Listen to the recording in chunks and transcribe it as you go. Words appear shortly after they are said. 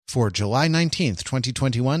For July 19th,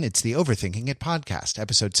 2021, it's the Overthinking It podcast,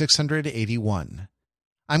 episode 681.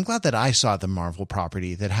 I'm glad that I saw the Marvel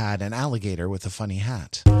property that had an alligator with a funny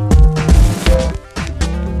hat.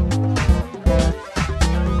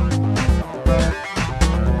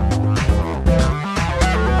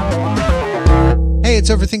 Hey, it's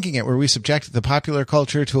Overthinking It, where we subject the popular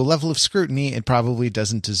culture to a level of scrutiny it probably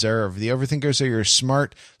doesn't deserve. The Overthinkers are your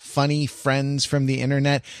smart, funny friends from the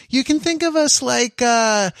internet. You can think of us like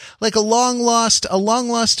a long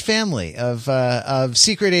lost family of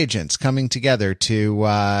secret agents coming together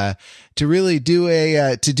to really do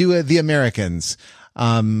The Americans,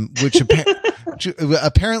 which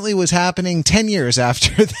apparently was happening 10 years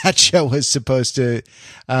after that show was supposed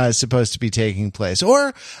to be taking place.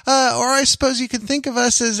 Or I suppose you could think of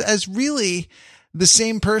us as really the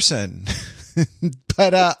same person,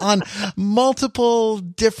 but on multiple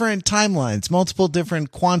different timelines, multiple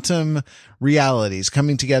different quantum realities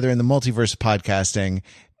coming together in the multiverse of podcasting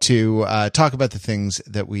to talk about the things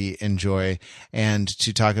that we enjoy and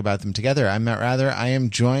to talk about them together. I'm Matt Rather. I am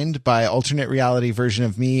joined by alternate reality version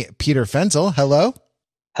of me, Peter Fenzel. Hello.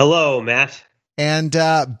 Hello, Matt. And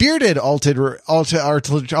bearded alternate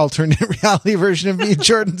reality version of me,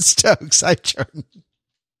 Jordan Stokes. Hi, Jordan.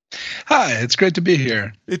 Hi, it's great to be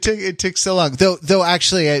here. It took so long, though.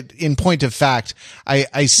 Actually, in point of fact,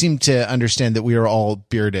 I seem to understand that we are all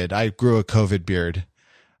bearded. I grew a COVID beard.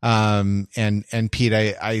 And Pete,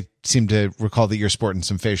 I seem to recall that you're sporting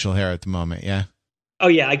some facial hair at the moment. Yeah. Oh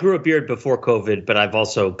yeah. I grew a beard before COVID, but I've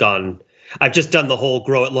just done the whole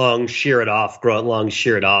grow it long, shear it off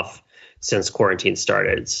since quarantine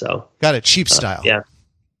started. So got it. Cheap style. Yeah.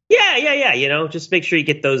 You know, just make sure you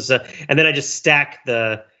get those. And then I just stack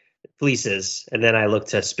the fleeces and then I look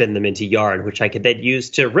to spin them into yarn, which I could then use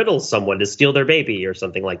to riddle someone to steal their baby or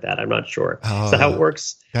something like that. I'm not sure. Oh, Is that how it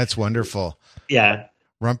works? That's wonderful. Yeah.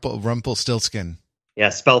 Rumpelstiltskin. Yeah,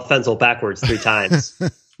 spell Fenzel backwards 3 times.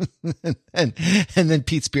 and then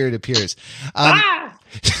Pete's beard appears.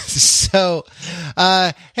 So,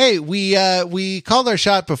 hey, we called our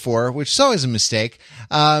shot before, which is always a mistake.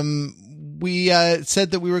 We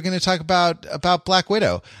said that we were going to talk about Black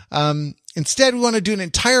Widow. Instead, we want to do an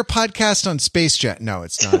entire podcast on Space Jam. No,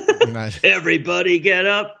 it's not. We're not. Everybody get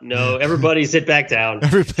up. No, everybody sit back down.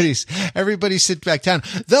 Everybody sit back down.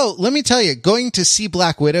 Though, let me tell you, going to see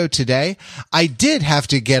Black Widow today, I did have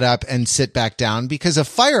to get up and sit back down because a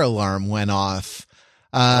fire alarm went off.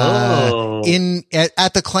 At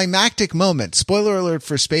the climactic moment, spoiler alert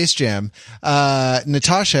for Space Jam,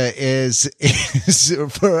 Natasha is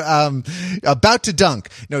about to dunk.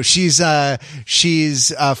 No, she's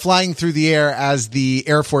flying through the air as the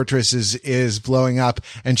air fortress is blowing up,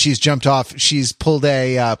 and she's jumped off. She's pulled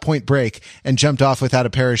a point break and jumped off without a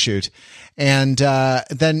parachute. And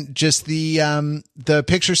then just the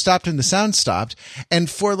picture stopped and the sound stopped. And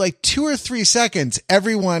for like 2 or 3 seconds,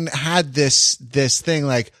 everyone had this thing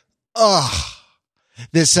like,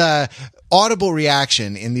 this audible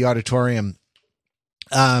reaction in the auditorium.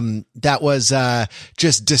 That was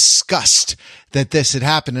just disgust that this had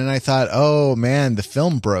happened. And I thought, oh man, the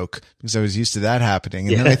film broke, because I was used to that happening.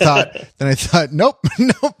 And then I thought, nope,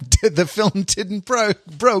 the film didn't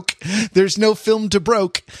broke. There's no film to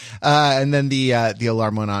broke. And then the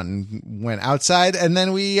alarm went on and went outside. And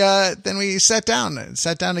then we sat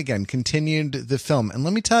down again, continued the film. And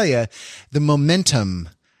let me tell you, the momentum,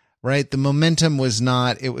 right? The momentum was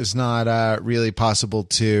not really possible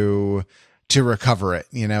to recover it,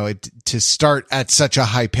 to start at such a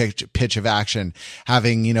high pitch of action,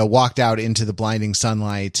 having, walked out into the blinding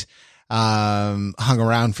sunlight, hung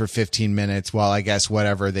around for 15 minutes while I guess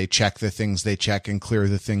whatever they check the things they check and clear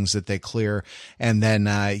the things that they clear. And then,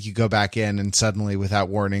 you go back in and suddenly without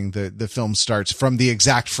warning, the film starts from the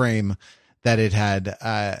exact frame that it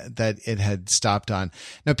had stopped on.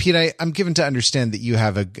 Now, Pete, I'm given to understand that you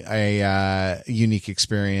have a unique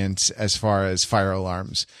experience as far as fire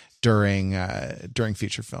alarms during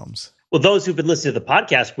feature films. Well, those who've been listening to the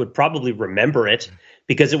podcast would probably remember it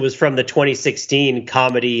because it was from the 2016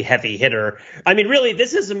 comedy Heavy Hitter. I mean, really,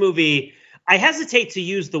 this is a movie. I hesitate to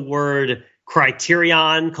use the word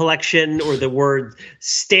Criterion Collection or the word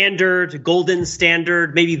standard, golden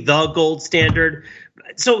standard, maybe the gold standard.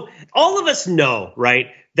 So all of us know,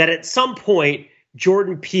 right, that at some point,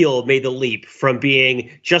 Jordan Peele made the leap from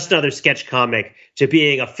being just another sketch comic to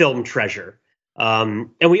being a film treasure. And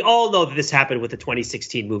we all know that this happened with the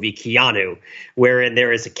 2016 movie Keanu, wherein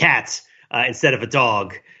there is a cat instead of a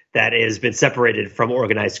dog that has been separated from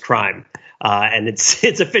organized crime. And it's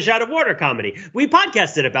a fish out of water comedy. We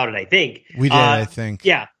podcasted about it, I think. We did, I think.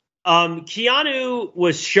 Yeah. Keanu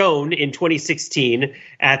was shown in 2016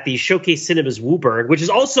 at the Showcase Cinemas Woburn, which is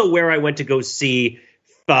also where I went to go see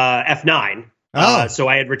F9. So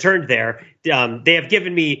I had returned there. They have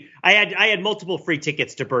given me. I had multiple free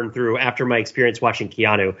tickets to burn through after my experience watching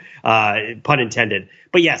Keanu, pun intended.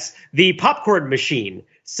 But yes, the popcorn machine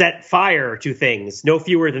set fire to things no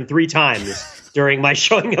fewer than 3 times during my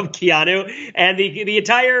showing of Keanu, and the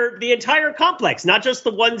entire complex, not just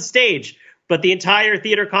the one stage, but the entire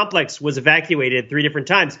theater complex was evacuated 3 different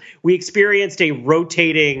times. We experienced a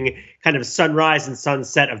rotating kind of sunrise and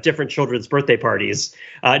sunset of different children's birthday parties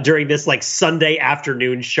during this like Sunday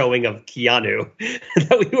afternoon showing of Keanu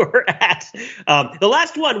that we were at. The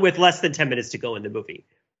last one with less than 10 minutes to go in the movie.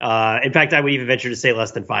 In fact, I would even venture to say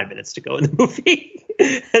less than 5 minutes to go in the movie.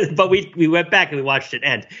 But we went back and we watched it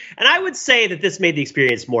end. And I would say that this made the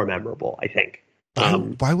experience more memorable, I think.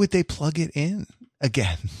 Why would they plug it in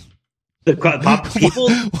again? The people,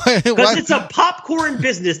 because it's a popcorn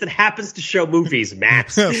business that happens to show movies,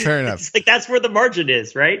 Matt. Fair enough. It's like that's where the margin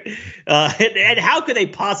is, right? And how could they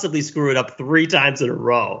possibly screw it up 3 times in a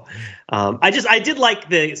row? I did like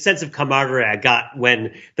the sense of camaraderie I got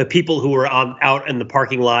when the people who were out in the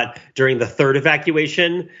parking lot during the 3rd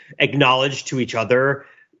evacuation acknowledged to each other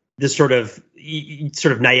this sort of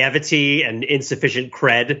naivety and insufficient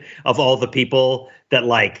cred of all the people that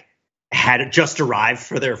like had just arrived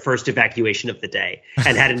for their first evacuation of the day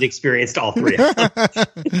and hadn't experienced all 3 of them.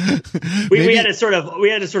 we had a sort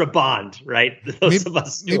of bond, right? Those of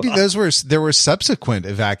us. Maybe there were subsequent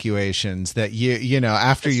evacuations that you know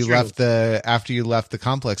after you left the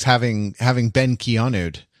complex having been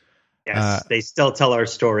Keanu'd. Yes, they still tell our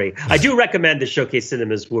story. I do recommend the Showcase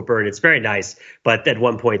Cinemas Woburn. It's very nice, but at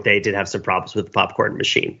one point they did have some problems with the popcorn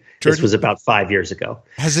machine. Jordan, this was about 5 years ago.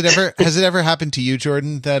 Has it ever happened to you,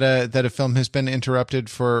 Jordan, that a film has been interrupted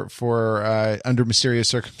for under mysterious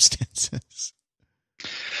circumstances?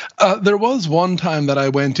 There was one time that I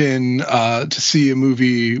went in to see a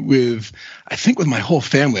movie with my whole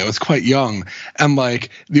family. I was quite young, and like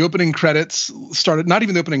the opening credits started, not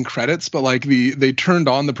even the opening credits, but like they turned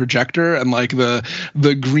on the projector and like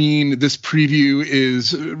the green, this preview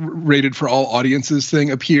is rated for all audiences thing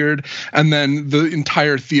appeared, and then the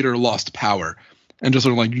entire theater lost power and just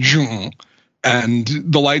sort of like zoom. And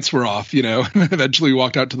the lights were off, you know, and eventually we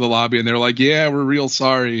walked out to the lobby and they were like, yeah, we're real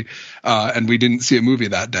sorry. And we didn't see a movie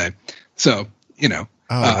that day. So, you know,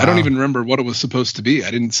 wow. I don't even remember what it was supposed to be.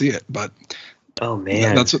 I didn't see it, but oh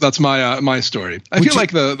man, that's my story. I feel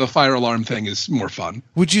like the fire alarm thing is more fun.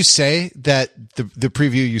 Would you say that the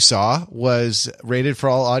preview you saw was rated for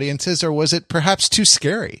all audiences, or was it perhaps too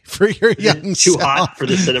scary for your young too self? hot for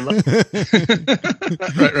the cinema?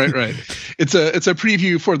 Right. It's a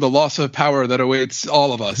preview for the loss of power that awaits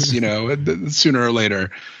all of us, you know, sooner or later.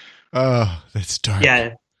 Oh, that's dark.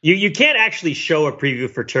 Yeah. You can't actually show a preview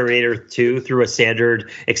for Terminator 2 through a standard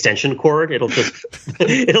extension cord. It'll set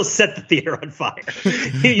the theater on fire.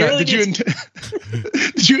 Did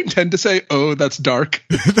you intend to say, "Oh, that's dark"?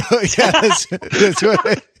 Yeah, that's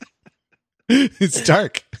what it's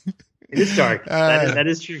dark. It is dark. That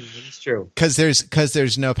is true. That is true. Because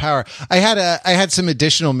there's no power. I had some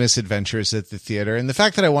additional misadventures at the theater, and the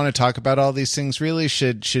fact that I want to talk about all these things really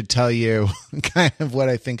should tell you kind of what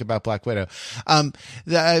I think about Black Widow. I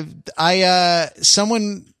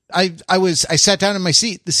sat down in my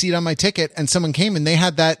seat, the seat on my ticket, and someone came and they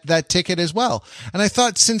had that ticket as well. And I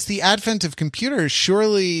thought, since the advent of computers,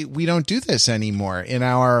 surely we don't do this anymore in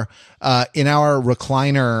our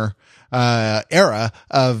recliner era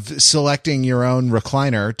of selecting your own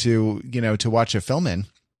recliner to watch a film in.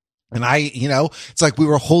 And it's like we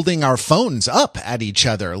were holding our phones up at each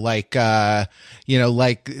other, like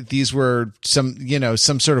these were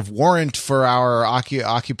some sort of warrant for our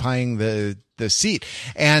occupying the seat.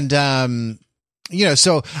 And,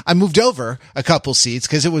 so I moved over a couple seats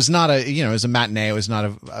because it was not it was a matinee. It was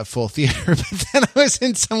not a full theater, but then I was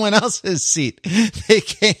in someone else's seat. They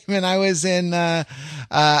came and I was in, I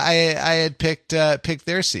had picked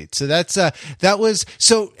their seat. So that was,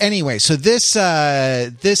 so anyway, so this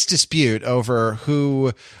dispute over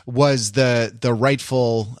who was the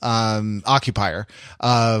rightful, occupier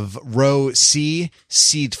of row C,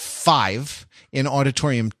 seat 5 in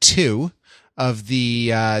auditorium 2 of the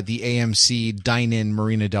AMC Dine-In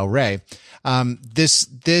Marina Del Rey. This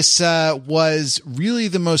was really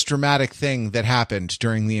the most dramatic thing that happened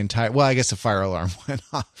during the entire, well, I guess the fire alarm went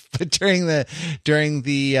off, but during the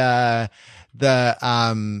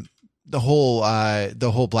the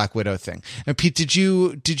whole Black Widow thing. And Pete, did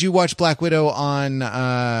you watch Black Widow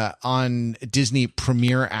on Disney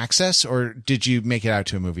Premier Access, or did you make it out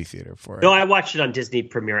to a movie theater for it? No, I watched it on Disney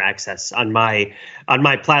Premier Access on my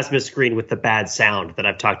plasma screen with the bad sound that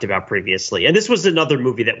I've talked about previously. And this was another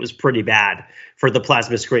movie that was pretty bad for the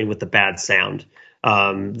plasma screen with the bad sound.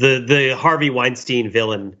 The Harvey Weinstein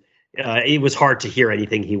villain. It was hard to hear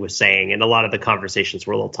anything he was saying, and a lot of the conversations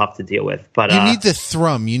were a little tough to deal with. But you need the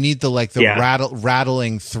thrum. You need the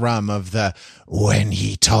rattling thrum of the when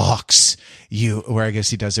he talks. Where I guess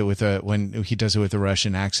he does it with a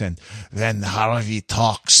Russian accent. When Harvey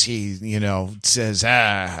talks, he says,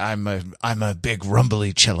 I'm a big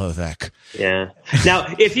rumbly cellovek. Yeah.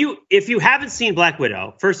 Now, if you haven't seen Black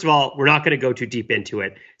Widow, first of all, we're not going to go too deep into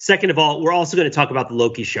it. Second of all, we're also going to talk about the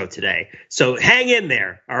Loki show today. So hang in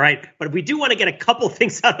there. All right. But we do want to get a couple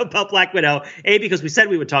things out about Black Widow. A, because we said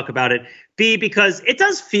we would talk about it. B, because it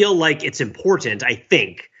does feel like it's important, I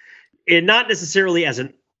think. It not necessarily as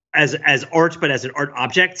art, but as an art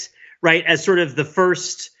object, right? As sort of the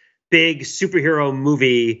first big superhero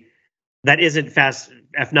movie that isn't Fast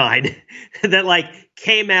F9 that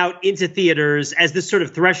came out into theaters as this sort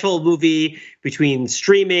of threshold movie between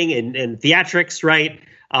streaming and theatrics, right?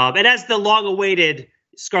 And as the long-awaited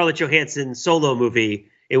Scarlett Johansson solo movie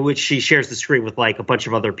in which she shares the screen with a bunch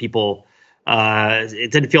of other people.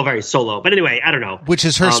 It didn't feel very solo, but anyway, I don't know. Which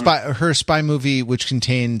is her spy movie, which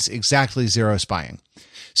contains exactly zero spying.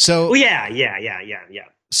 So yeah.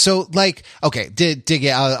 So okay, dig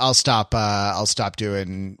it. I'll stop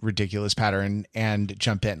doing ridiculous pattern and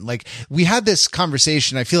jump in. We had this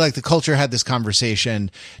conversation. I feel like the culture had this conversation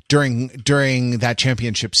during that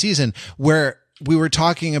championship season where we were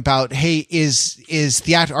talking about, hey,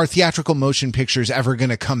 are theatrical motion pictures ever going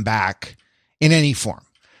to come back in any form?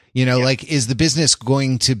 Is the business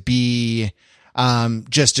going to be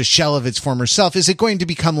just a shell of its former self? Is it going to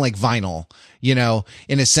become like vinyl,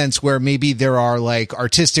 in a sense where maybe there are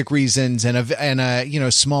artistic reasons and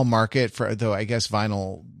a small market for, though I guess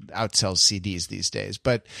vinyl outsells CDs these days,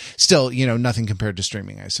 but still, nothing compared to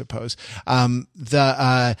streaming, I suppose.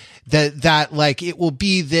 That it will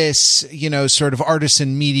be this, sort of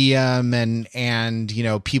artisan medium and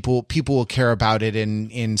people will care about it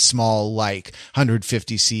in small,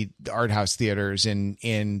 150 seat art house theaters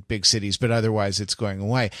in big cities, but otherwise it's going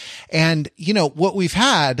away. And, what we've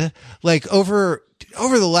had over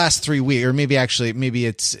the last 3 weeks, or maybe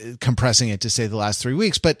it's compressing it to say the last 3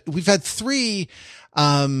 weeks, but we've had three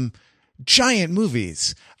giant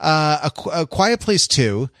movies. A Quiet Place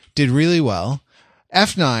 2 did really well.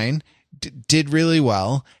 F9 did really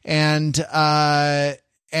well. And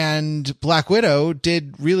Black Widow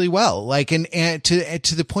did really well. And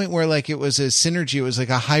to the point where it was a synergy, it was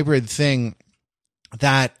a hybrid thing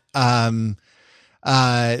that, where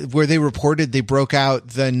they reported they broke out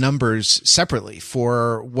the numbers separately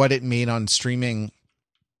for what it made on streaming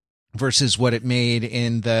versus what it made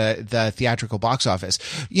in the theatrical box office,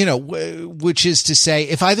 which is to say,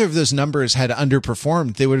 if either of those numbers had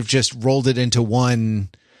underperformed, they would have just rolled it into one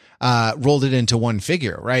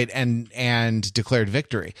figure, right? And declared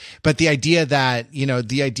victory. But the idea that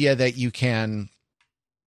you can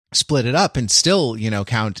split it up and still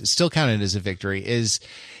count it as a victory is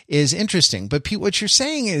interesting. But Pete, what you're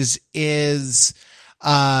saying is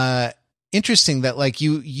interesting that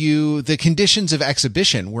the conditions of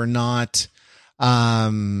exhibition were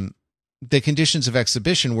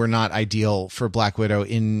not ideal for Black Widow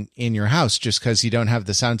in your house, just because you don't have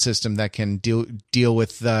the sound system that can deal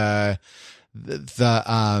with the I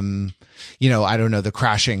don't know, the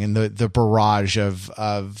crashing and the barrage of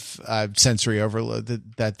sensory overload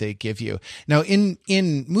that they give you. Now in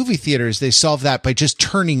movie theaters, they solve that by just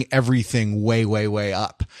turning everything way, way, way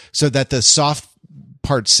up so that the soft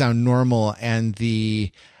parts sound normal and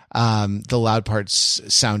the loud parts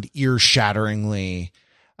sound ear-shatteringly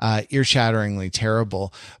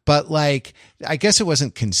terrible. But I guess it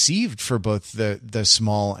wasn't conceived for both the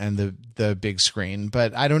small and the big screen,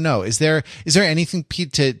 but I don't know. Is there anything,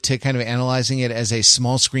 Pete, to kind of analyzing it as a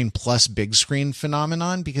small screen plus big screen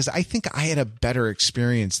phenomenon? Because I think I had a better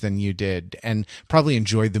experience than you did and probably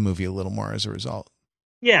enjoyed the movie a little more as a result.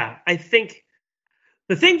 Yeah, I think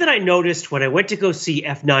the thing that I noticed when I went to go see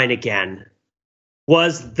F9 again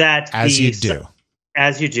was that As you do.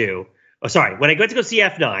 Oh, sorry. When I went to go see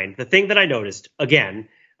F9, the thing that I noticed again,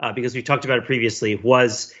 because we talked about it previously,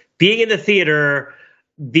 was being in the theater.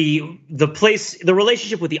 The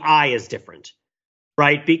relationship with the eye is different,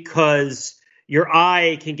 right? Because your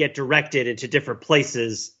eye can get directed into different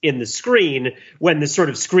places in the screen when the sort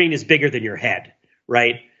of screen is bigger than your head,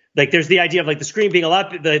 right? Like there's the idea of like the screen being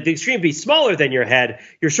the screen being smaller than your head.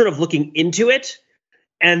 You're sort of looking into it.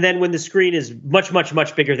 And then when the screen is much, much,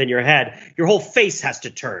 much bigger than your head, your whole face has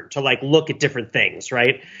to turn to like look at different things,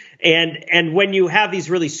 right? And when you have these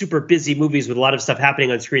really super busy movies with a lot of stuff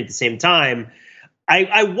happening on screen at the same time,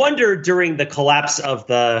 I wonder during the collapse of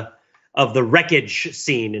the wreckage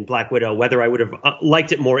scene in Black Widow whether I would have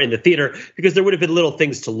liked it more in the theater, because there would have been little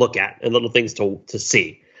things to look at and little things to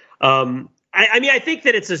see. I mean, I think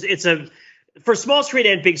that it's a for small screen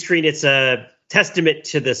and big screen, it's a testament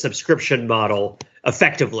to the subscription model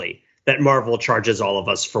effectively that Marvel charges all of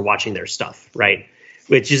us for watching their stuff, right?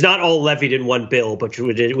 Which is not all levied in one bill, but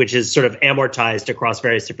which is sort of amortized across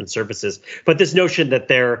various different services. But this notion that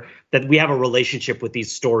we have a relationship with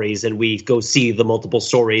these stories and we go see the multiple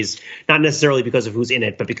stories, not necessarily because of who's in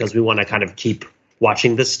it, but because we want to kind of keep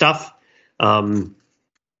watching this stuff.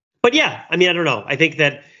 But yeah, I mean, I don't know. I think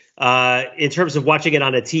that in terms of watching it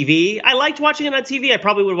on a TV, I liked watching it on TV. I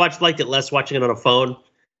probably would have liked it less watching it on a phone,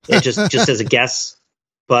 just as a guess.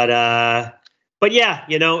 But yeah,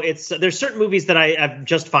 you know, there's certain movies that I'm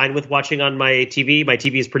just fine with watching on my TV. My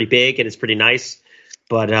TV is pretty big and it's pretty nice,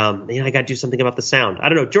 but you know, I got to do something about the sound. I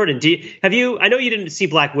don't know, Jordan. I know you didn't see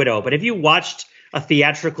Black Widow, but have you watched a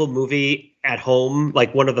theatrical movie at home,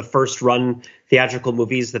 like one of the first run theatrical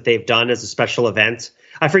movies that they've done as a special event?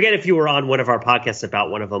 I forget if you were on one of our podcasts about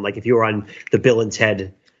one of them, like if you were on the Bill and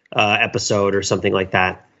Ted episode or something like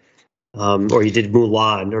that, or you did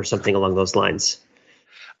Mulan or something along those lines.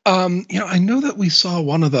 You know, I know that we saw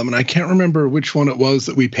one of them, and I can't remember which one it was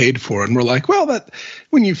that we paid for. And we're like, well, that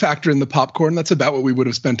when you factor in the popcorn, that's about what we would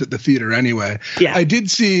have spent at the theater anyway. Yeah. I did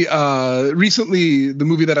see recently the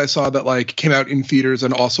movie that I saw that like came out in theaters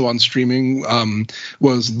and also on streaming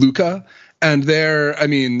was Luca. And there, I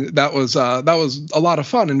mean, that was a lot of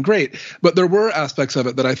fun and great. But there were aspects of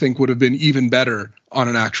it that I think would have been even better on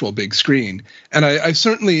an actual big screen. And I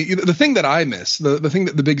certainly, the thing that I miss, the thing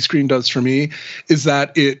that the big screen does for me is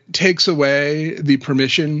that it takes away the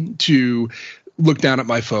permission to look down at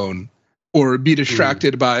my phone or be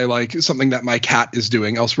distracted by like something that my cat is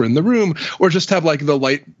doing elsewhere in the room, or just have like the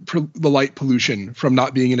light pollution from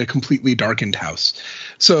not being in a completely darkened house.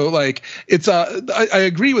 So like it's I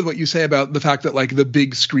agree with what you say about the fact that like the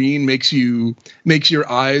big screen makes your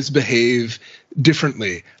eyes behave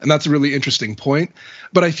differently, and that's a really interesting point.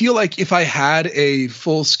 But I feel like if I had a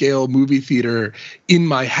full-scale movie theater in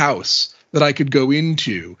my house that I could go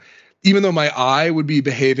into, even though my eye would be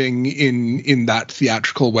behaving in that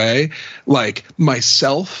theatrical way, like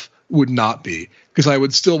myself would not be, because I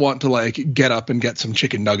would still want to like get up and get some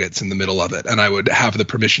chicken nuggets in the middle of it. And I would have the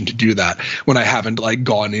permission to do that when I haven't like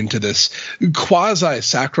gone into this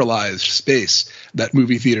quasi-sacralized space that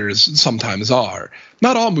movie theaters sometimes are.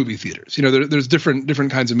 Not all movie theaters, you know, there's different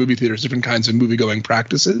kinds of movie theaters, different kinds of movie going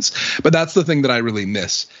practices, but that's the thing that I really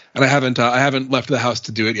miss. And I haven't left the house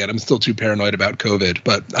to do it yet. I'm still too paranoid about COVID,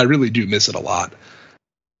 but I really do miss it a lot.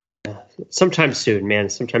 Sometime soon, man.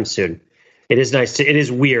 Sometime soon. It is nice it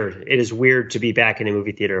is weird. It is weird to be back in a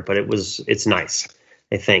movie theater, but it's nice,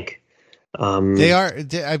 I think.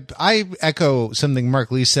 I echo something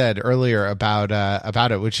Mark Lee said earlier about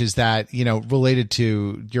it, which is that, you know, related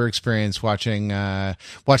to your experience watching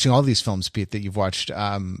all these films, Pete, that you've watched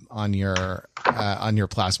on your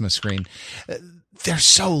plasma screen. They're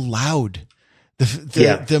so loud.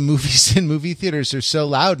 The movies in movie theaters are so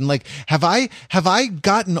loud, and like, have I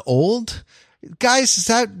gotten old, guys? Is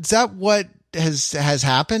that what has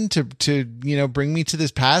happened to you know, bring me to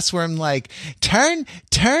this pass where I'm like, turn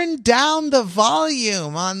down the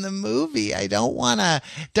volume on the movie. I don't wanna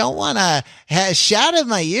shatter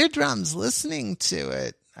my eardrums listening to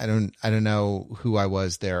it. I don't know who I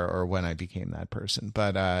was there or when I became that person,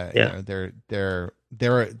 but you know,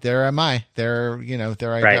 there am I. There, you know,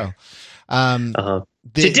 there I right. go.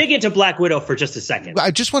 To dig into Black Widow for just a second, I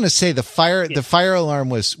just want to say the fire alarm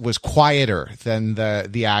was quieter than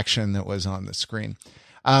the action that was on the screen.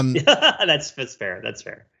 That's fair. That's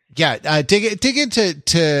fair. Yeah, dig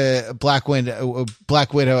into Black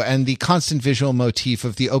Widow and the constant visual motif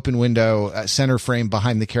of the open window center frame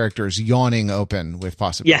behind the characters yawning open with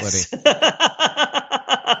possibility. Yes.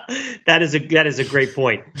 That is a great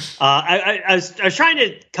point. I was trying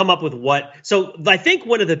to come up with so I think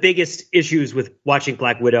one of the biggest issues with watching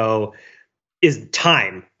Black Widow is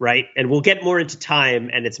time, right? And we'll get more into time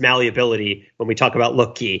and its malleability when we talk about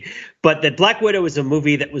Loki. But that Black Widow is a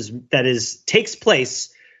movie that takes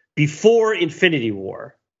place before Infinity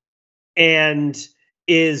War, and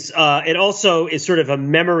it also is sort of a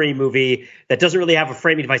memory movie that doesn't really have a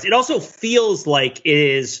framing device. It also feels like it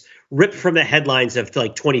is ripped from the headlines of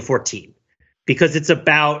like 2014, because it's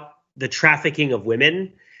about the trafficking of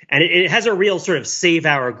women. And it has a real sort of Save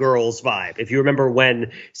Our Girls vibe. If you remember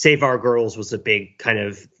when Save Our Girls was a big kind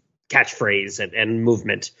of catchphrase and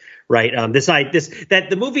movement, right? That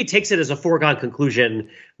the movie takes it as a foregone conclusion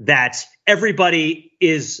that everybody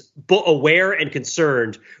is aware and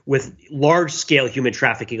concerned with large scale human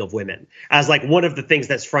trafficking of women as like one of the things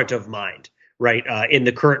that's front of mind, right? In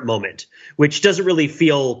the current moment, which doesn't really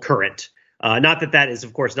feel current. Not that is,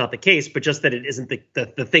 of course, not the case, but just that it isn't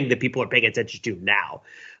the thing that people are paying attention to now.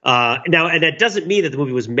 And that doesn't mean that the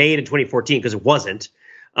movie was made in 2014 because it wasn't.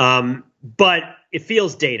 But it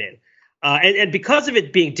feels dated. And because of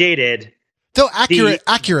it being dated. Though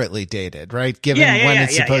accurately dated, right? Given when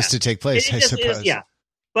it's supposed to take place, I suppose.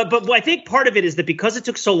 But I think part of it is that because it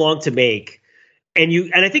took so long to make,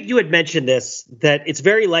 and I think you had mentioned this, that it's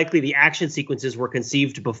very likely the action sequences were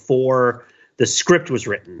conceived before the script was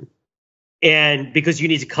written. And because you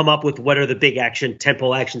need to come up with what are the big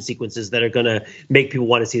tempo action sequences that are going to make people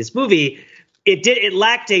want to see this movie, it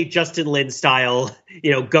lacked a Justin Lin style,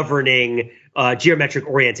 governing geometric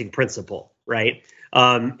orienting principle, right?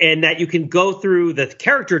 And that you can go through the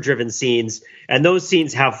character driven scenes, and those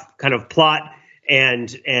scenes have kind of plot and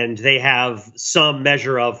they have some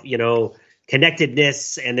measure of,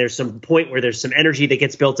 connectedness, and there's some point where there's some energy that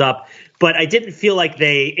gets built up. But I didn't feel like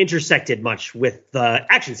they intersected much with the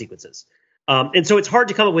action sequences. And so it's hard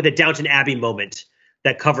to come up with a Downton Abbey moment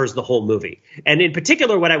that covers the whole movie. And in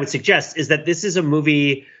particular, what I would suggest is that this is a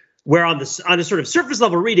movie where on a sort of surface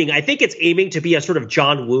level reading, I think it's aiming to be a sort of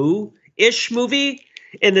John Woo-ish movie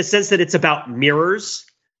in the sense that it's about mirrors,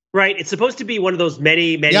 right? It's supposed to be one of those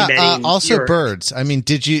many. Also mirrors. Birds. I mean,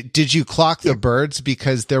 did you clock the birds?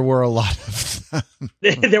 Because there were a lot of them.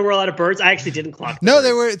 There were a lot of birds. I actually didn't clock.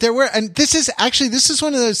 There were, and this is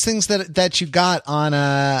one of those things that you got on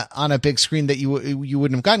a big screen that you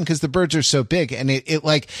wouldn't have gotten because the birds are so big, and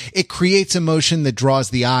it creates emotion that draws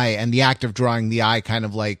the eye, and the act of drawing the eye kind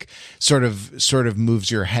of like sort of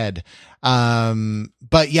moves your head.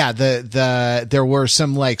 But yeah, there were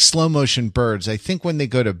some like slow motion birds. I think when they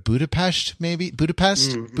go to Budapest,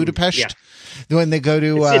 Budapest. Yeah. When they go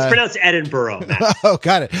to, it's pronounced Edinburgh. Matt. Oh,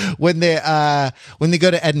 got it. When they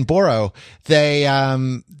go to Edinburgh, they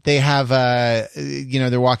have,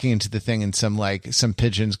 they're walking into the thing and some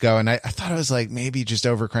pigeons go. And I thought it was like maybe just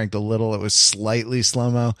overcranked a little. It was slightly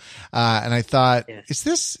slow-mo. And I thought, is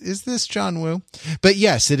this John Woo? But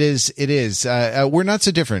yes, it is. We're not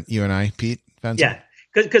so different, you and I, Pete. Yeah.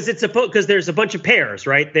 Because there's a bunch of pairs,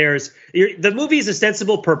 right? The movie's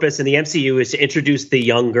ostensible purpose in the MCU is to introduce the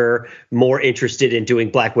younger, more interested in doing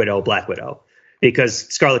Black Widow,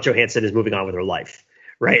 because Scarlett Johansson is moving on with her life,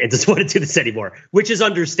 right? And doesn't want to do this anymore, which is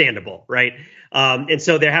understandable, right? And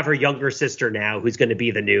so they have her younger sister now who's going to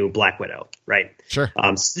be the new Black Widow, right? Sure.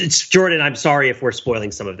 Jordan, I'm sorry if we're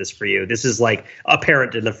spoiling some of this for you. This is like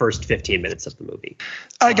apparent in the first 15 minutes of the movie.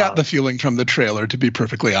 I got the feeling from the trailer, to be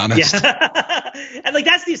perfectly honest. Yeah. And like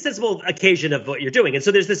that's the ostensible occasion of what you're doing. And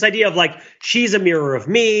so there's this idea of like she's a mirror of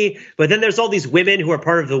me, but then there's all these women who are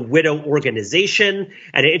part of the widow organization,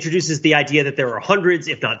 and it introduces the idea that there are hundreds,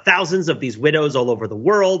 if not thousands, of these widows all over the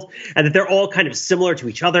world, and that they're all kind of similar to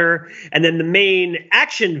each other. And then the main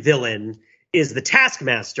action villain is the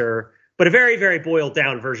Taskmaster, but a very, very boiled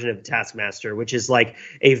down version of the Taskmaster, which is like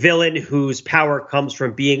a villain whose power comes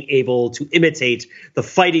from being able to imitate the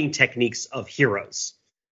fighting techniques of heroes.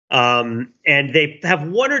 And they have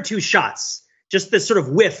one or two shots, just this sort of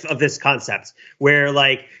whiff of this concept where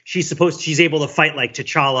like she's able to fight like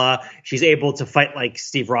T'Challa. She's able to fight like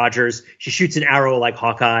Steve Rogers. She shoots an arrow like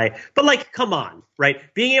Hawkeye, but like, come on, right?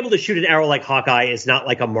 Being able to shoot an arrow like Hawkeye is not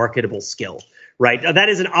like a marketable skill, right? That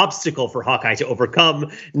is an obstacle for Hawkeye to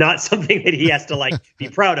overcome, not something that he has to like be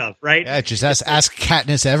proud of, right? Yeah, just ask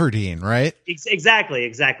Katniss Everdeen, right?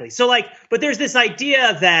 Exactly. So like, but there's this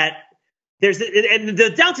idea that and the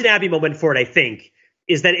Downton Abbey moment for it, I think,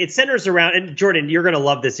 is that it centers around, and Jordan, you're going to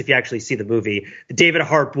love this if you actually see the movie, David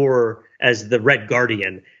Harbour as the Red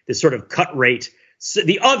Guardian, this sort of cut rate,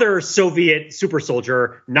 the other Soviet super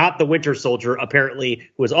soldier, not the Winter Soldier, apparently,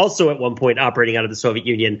 who was also at one point operating out of the Soviet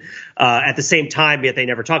Union at the same time, yet they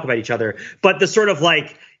never talk about each other. But the sort of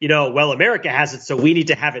like, well, America has it, so we need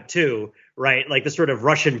to have it too. Right, like the sort of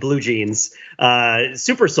Russian blue jeans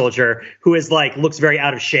super soldier who is like looks very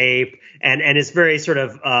out of shape and is very sort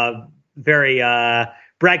of very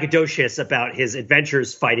braggadocious about his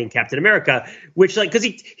adventures fighting Captain America, which like because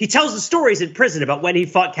he tells the stories in prison about when he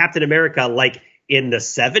fought Captain America like in the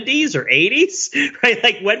 70s or 80s, right?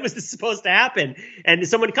 Like when was this supposed to happen? And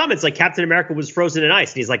someone comments like Captain America was frozen in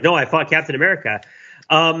ice, and he's like, no, I fought Captain America,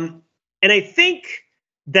 and I think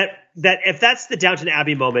that if that's the Downton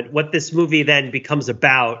Abbey moment, what this movie then becomes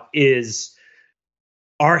about is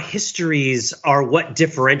our histories are what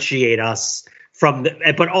differentiate us from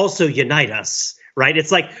but also unite us. Right.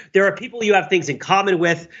 It's like there are people you have things in common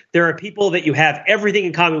with. There are people that you have everything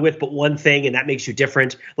in common with, but one thing, and that makes you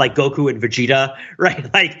different, like Goku and Vegeta.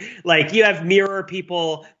 Right. Like you have mirror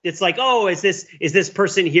people. It's like, oh, is this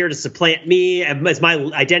person here to supplant me? And is my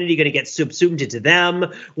identity going to get subsumed into them?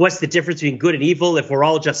 What's the difference between good and evil if we're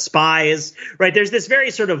all just spies? Right. There's this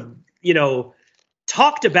very sort of,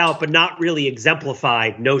 talked about, but not really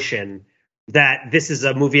exemplified notion that this is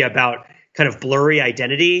a movie about kind of blurry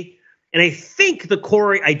identity. And I think the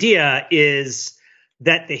core idea is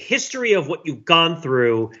that the history of what you've gone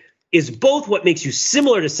through is both what makes you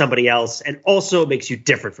similar to somebody else and also makes you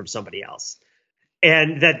different from somebody else.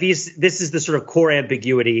 And that this is the sort of core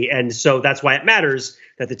ambiguity. And so that's why it matters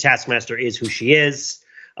that the Taskmaster is who she is,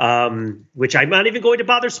 which I'm not even going to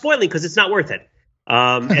bother spoiling because it's not worth it.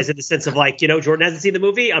 As in the sense of like, Jordan hasn't seen the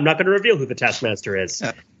movie. I'm not going to reveal who the Taskmaster is.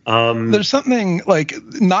 Yeah. There's something like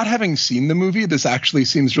not having seen the movie. This actually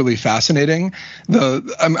seems really fascinating.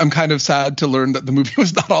 I'm kind of sad to learn that the movie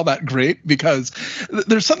was not all that great because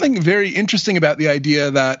there's something very interesting about the idea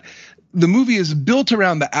that the movie is built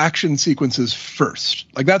around the action sequences first.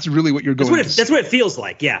 Like that's really what you're going to see. That's what it feels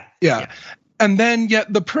like. Yeah. And then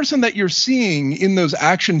yet the person that you're seeing in those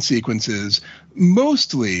action sequences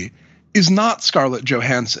mostly is not Scarlett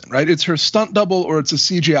Johansson, right? It's her stunt double or it's a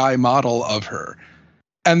CGI model of her.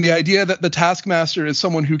 And the idea that the Taskmaster is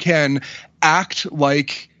someone who can act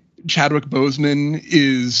like Chadwick Boseman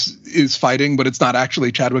is fighting, but it's not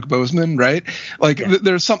actually Chadwick Boseman, right? Like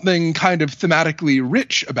there's something kind of thematically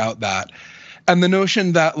rich about that. And the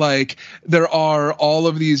notion that like there are all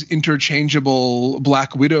of these interchangeable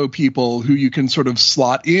Black Widow people who you can sort of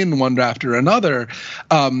slot in one after another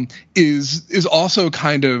is also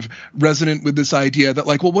kind of resonant with this idea that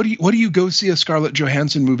like, well, what do you go see a Scarlett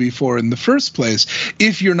Johansson movie for in the first place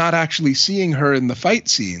if you're not actually seeing her in the fight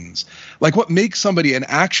scenes? Like what makes somebody an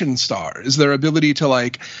action star is their ability to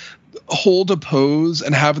like hold a pose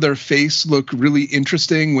and have their face look really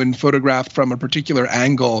interesting when photographed from a particular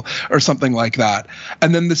angle or something like that.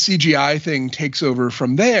 And then the CGI thing takes over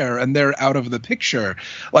from there and they're out of the picture.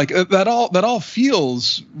 Like that all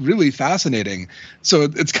feels really fascinating. So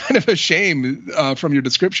it's kind of a shame from your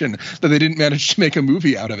description that they didn't manage to make a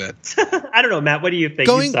movie out of it. I don't know, Matt, what do you think?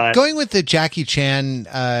 Going with the Jackie Chan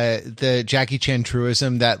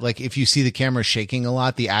truism that like, if you see the camera shaking a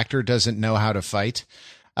lot, the actor doesn't know how to fight.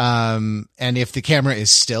 And if the camera is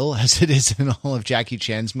still, as it is in all of Jackie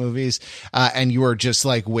Chan's movies, and you are just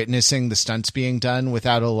like witnessing the stunts being done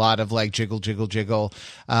without a lot of like jiggle, to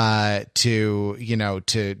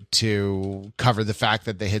cover the fact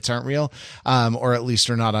that the hits aren't real, or at least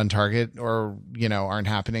are not on target or, aren't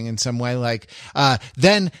happening in some way, like,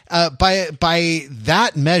 then, by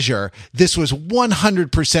that measure, this was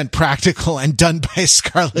 100% practical and done by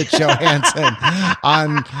Scarlett Johansson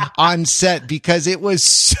on set because it was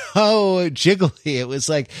so jiggly. It was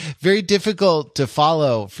like very difficult to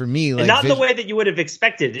follow for me. Like, and not in the way that you would have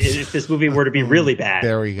expected if this movie were to be really bad.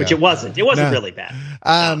 There we go. Which it wasn't. It wasn't really bad.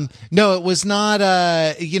 No, it was not.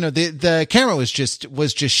 The camera was just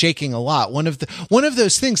shaking a lot. One of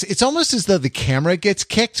those things. It's almost as though the camera gets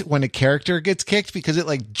kicked when a character gets kicked because it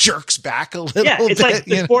like jerks back a little. Yeah, it's bit, like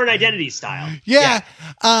the Bourne Identity style. Yeah.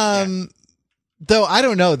 Though I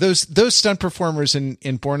don't know, those stunt performers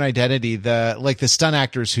in Bourne Identity, the stunt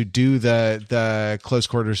actors who do the close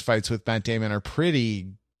quarters fights with Matt Damon are pretty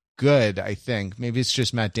good, I think. Maybe it's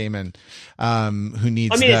just Matt Damon who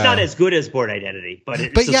needs. It's not as good as Bourne Identity, but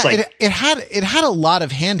it had a lot of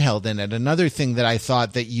handheld in it. Another thing that I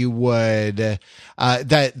thought that you would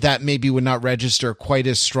that maybe would not register quite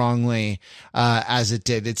as strongly as it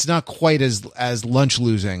did. It's not quite as lunch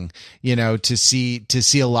losing, to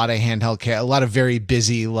see a lot of handheld, a lot of very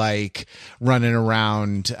busy like running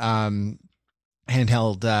around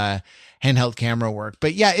handheld camera work.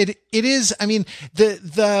 But yeah, it is. I mean,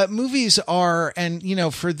 the movies are, and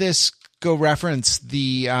for this, go reference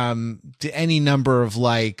the any number of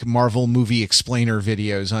like Marvel movie explainer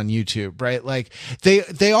videos on YouTube, right? Like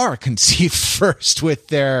they are conceived first with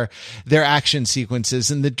their action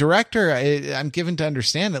sequences, and the director, I'm given to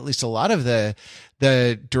understand, at least a lot of the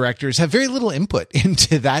directors have very little input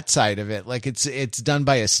into that side of it. Like it's done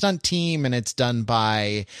by a stunt team and it's done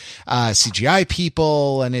by CGI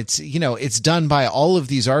people, and it's done by all of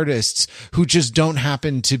these artists who just don't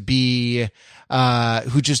happen to be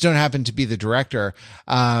the director.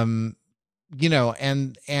 And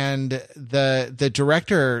the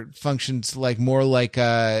director functions like more like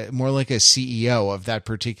a CEO of that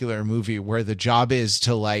particular movie, where the job is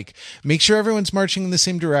to like make sure everyone's marching in the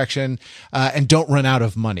same direction, and don't run out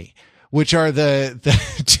of money, which are the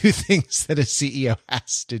two things that a CEO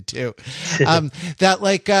has to do. That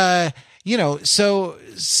like, you know, so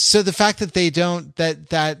the fact that they don't,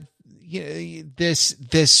 that, you know,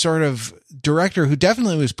 this sort of director who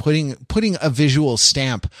definitely was putting a visual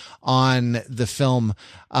stamp on the film,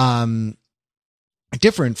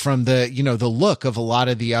 different from the, you know, the look of a lot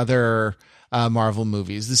of the other, Marvel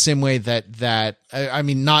movies, the same way that, I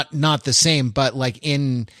mean, not the same, but like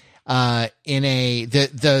the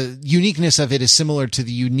uniqueness of it is similar to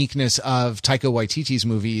the uniqueness of Taika Waititi's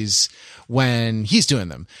movies when he's doing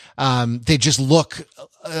them. They just look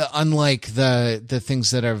unlike the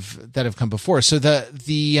things that have come before. So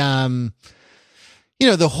you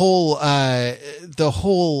know, the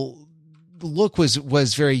whole look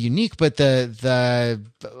was very unique, but the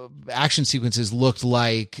action sequences looked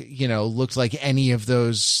like any of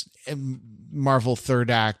those Marvel third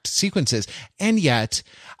act sequences. And yet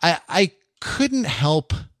I couldn't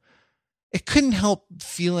help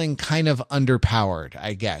feeling kind of underpowered,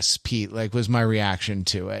 I guess, Pete, like was my reaction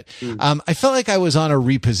to it. I felt like I was on a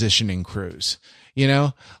repositioning cruise, you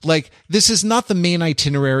know, like this is not the main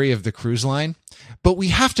itinerary of the cruise line, but we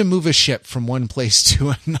have to move a ship from one place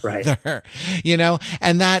to another, right. You know,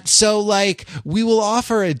 and so like we will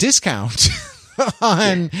offer a discount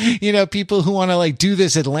on, you know, people who want to like do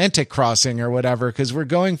this Atlantic crossing or whatever, because we're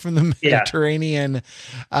going from the Mediterranean,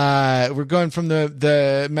 we're going from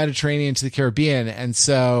the Mediterranean to the Caribbean, and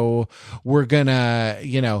so we're gonna,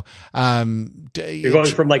 you know, you're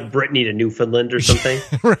going from like Brittany to Newfoundland or something.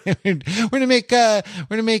 Right. We're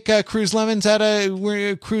gonna make cruise lemons out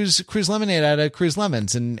of cruise lemonade out of cruise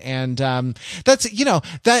lemons, and that's, you know,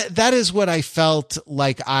 that is what I felt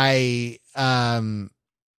like I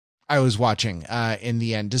was watching, in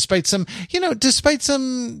the end, despite some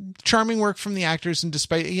charming work from the actors and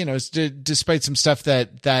despite some stuff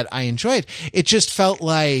that I enjoyed. It just felt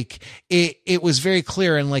like it was very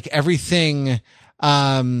clear, and like everything,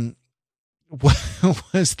 was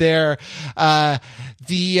there. Do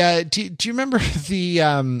you remember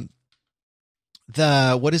the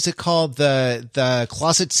what is it called? The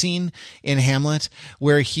closet scene in Hamlet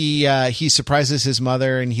where he surprises his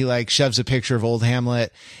mother and he like shoves a picture of old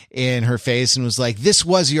Hamlet in her face and was like, "This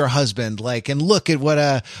was your husband." Like, and look at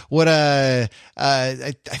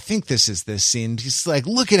I think this is this scene. He's like,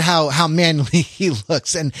 look at how manly he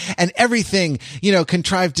looks, and everything, you know,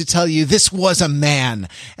 contrived to tell you this was a man.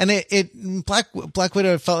 And Black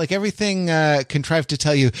Widow felt like everything, contrived to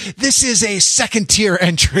tell you this is a second tier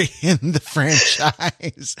entry in the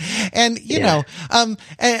franchise. And, you know, and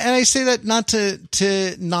I say that not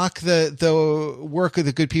to knock the work of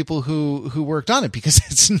the good people who worked on it, because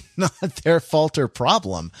it's not their fault or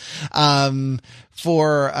problem,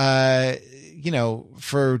 for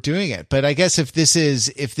doing it. But I guess if this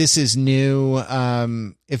is new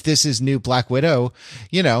Black Widow,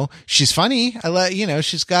 you know, she's funny.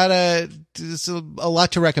 She's got a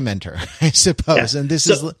lot to recommend her, I suppose.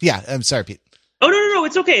 Yeah. And I'm sorry, Pete. Oh, no.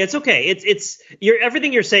 It's okay. It's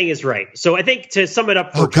everything you're saying is right. So I think to sum it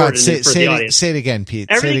up for Jordan and for the audience. Say it again, Pete.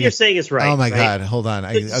 Everything you're saying is right. Oh my right? God. Hold on.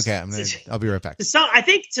 I'll be right back. I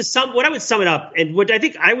think what I would sum it up, and what I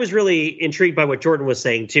think I was really intrigued by what Jordan was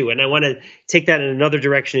saying too, and I want to take that in another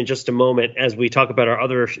direction in just a moment as we talk about our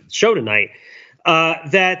other show tonight,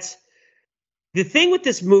 that the thing with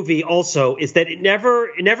this movie also is that it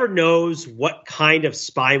never knows what kind of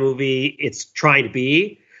spy movie it's trying to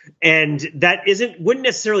be. And that wouldn't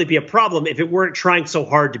necessarily be a problem if it weren't trying so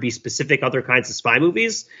hard to be specific other kinds of spy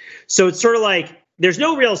movies. So it's sort of like there's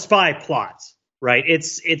no real spy plot, right?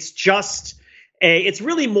 It's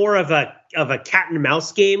really more of a cat and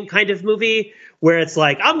mouse game kind of movie where it's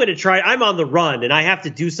like, I'm on the run and I have to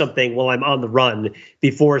do something while I'm on the run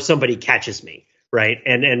before somebody catches me, right?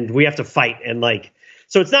 And we have to fight, and like,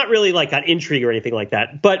 so it's not really like an intrigue or anything like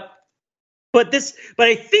that. But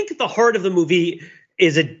I think the heart of the movie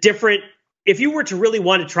is a different, if you were to really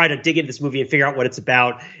want to try to dig into this movie and figure out what it's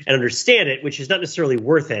about and understand it, which is not necessarily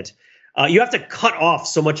worth it, you have to cut off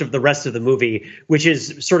so much of the rest of the movie, which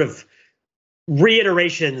is sort of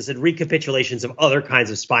reiterations and recapitulations of other kinds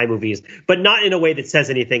of spy movies, but not in a way that says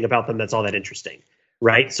anything about them that's all that interesting,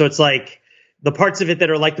 right? So it's like the parts of it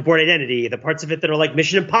that are like The Bourne Identity, the parts of it that are like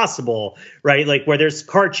Mission Impossible, right? Like where there's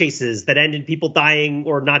car chases that end in people dying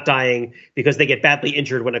or not dying because they get badly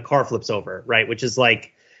injured when a car flips over, right? Which is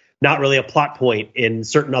like not really a plot point in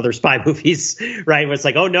certain other spy movies, right? Where it's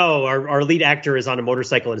like, oh no, our lead actor is on a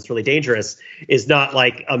motorcycle and it's really dangerous, is not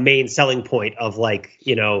like a main selling point of like,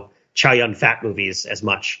 you know, Chow Yun-Fat movies as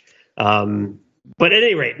much. But at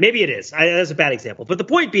any rate, maybe it is. That's a bad example. But the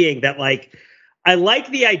point being that like, I like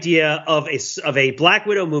the idea of a Black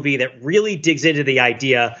Widow movie that really digs into the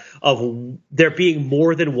idea of there being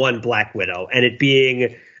more than one Black Widow, and it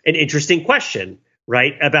being an interesting question,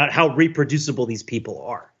 right, about how reproducible these people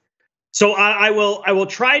are. So I will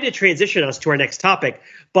try to transition us to our next topic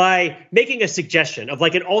by making a suggestion of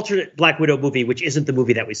like an alternate Black Widow movie, which isn't the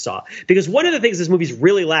movie that we saw. Because one of the things this movie's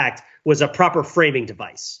really lacked was a proper framing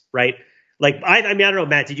device, right? Like, I mean, I don't know,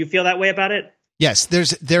 Matt, did you feel that way about it? Yes,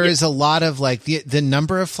 there is a lot of like the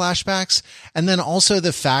number of flashbacks, and then also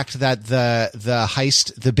the fact that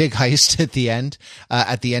the big heist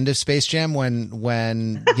at the end of Space Jam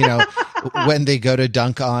when you know when they go to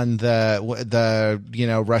dunk on the you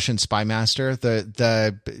know Russian spy master,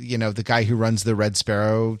 the you know the guy who runs the Red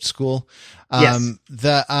Sparrow school.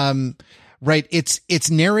 Right. It's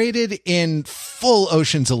narrated in full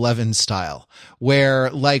Ocean's 11 style, where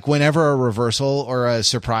like whenever a reversal or a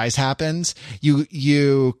surprise happens,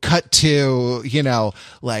 you cut to, you know,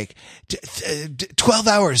 like 12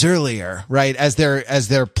 hours earlier, right? As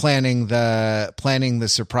they're planning the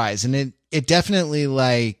surprise. And it definitely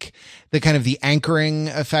like the kind of the anchoring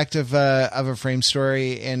effect of a frame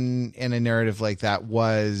story in a narrative like that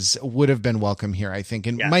would have been welcome here, I think,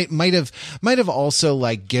 and might have also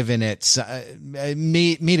like given it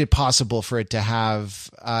made it possible for it to have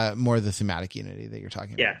more of the thematic unity that you're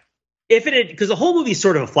talking about. Yeah, if it had, because the whole movie is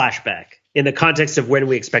sort of a flashback in the context of when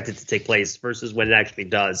we expect it to take place versus when it actually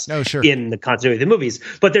does. Oh, sure. In the continuity of the movies,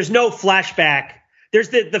 but there's no flashback. There's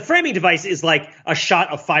the framing device is like a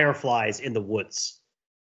shot of fireflies in the woods.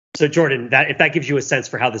 So Jordan, if that gives you a sense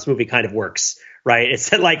for how this movie kind of works, right?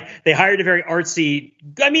 It's like they hired a very artsy.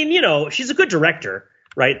 I mean, you know, she's a good director,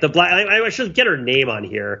 right? I should get her name on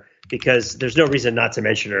here because there's no reason not to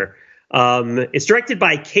mention her. It's directed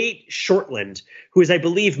by Kate Shortland, who is, I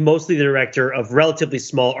believe, mostly the director of relatively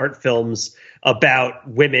small art films about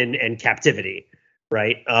women and captivity,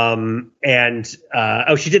 right? She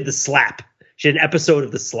did The Slap. She did an episode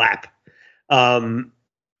of The Slap.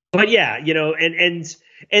 But yeah, you know,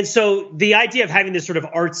 and so the idea of having this sort of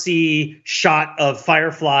artsy shot of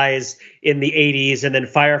fireflies in the 80s and then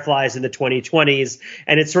fireflies in the 2020s,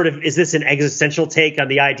 and it's sort of, is this an existential take on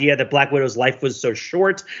the idea that Black Widow's life was so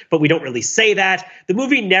short, but we don't really say that. The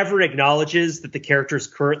movie never acknowledges that the character's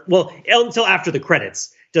until after the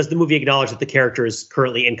credits, does the movie acknowledge that the character is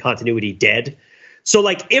currently in continuity dead. So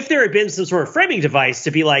like if there had been some sort of framing device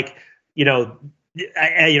to be like,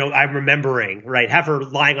 I'm remembering, right? Have her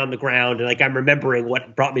lying on the ground and like I'm remembering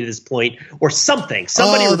what brought me to this point, or something.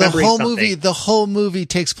 Somebody remembering something. The whole movie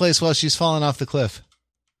takes place while she's falling off the cliff.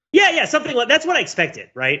 Yeah, something like that's what I expected,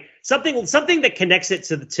 right? Something that connects it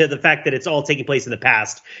to the fact that it's all taking place in the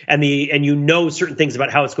past, and you know certain things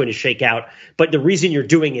about how it's going to shake out. But the reason you're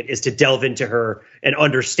doing it is to delve into her and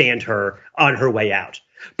understand her on her way out.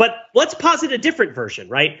 But let's posit a different version,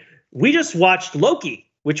 right? We just watched Loki,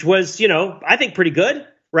 which was, you know, I think pretty good,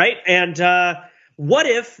 right? And what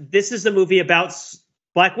if this is a movie about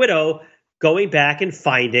Black Widow going back and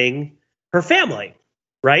finding her family,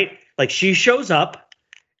 right? Like she shows up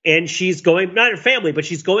and she's going, not her family, but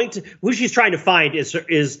she's going to, who she's trying to find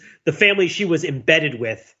is the family she was embedded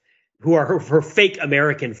with, who are her fake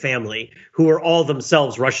American family, who are all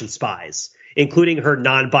themselves Russian spies, including her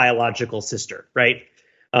non-biological sister, right?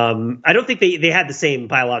 I don't think they had the same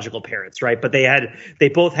biological parents, right? But they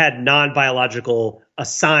both had non-biological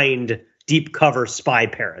assigned deep cover spy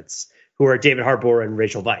parents who are David Harbour and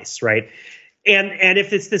Rachel Weisz, right? And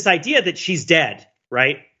if it's this idea that she's dead,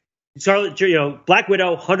 right? Black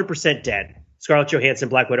Widow, 100% dead. Scarlett Johansson,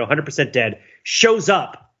 Black Widow, 100% dead, shows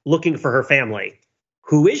up looking for her family.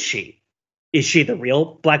 Who is she? Is she the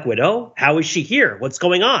real Black Widow? How is she here? What's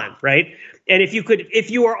going on, right? And if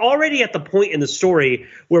you are already at the point in the story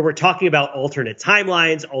where we're talking about alternate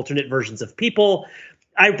timelines, alternate versions of people,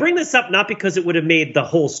 I bring this up not because it would have made the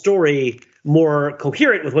whole story more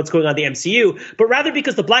coherent with what's going on in the MCU, but rather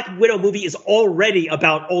because the Black Widow movie is already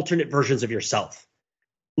about alternate versions of yourself.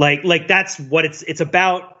 Like that's what it's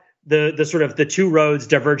about. The sort of the two roads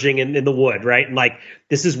diverging in the wood, right? And like,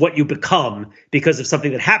 this is what you become because of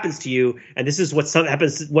something that happens to you. And this is what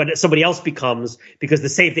somebody else becomes because the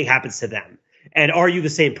same thing happens to them. And are you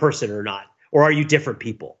the same person or not? Or are you different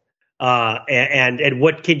people? And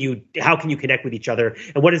how can you connect with each other?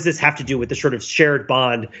 And what does this have to do with the sort of shared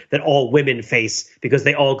bond that all women face because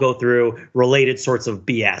they all go through related sorts of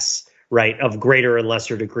BS, right? Of greater and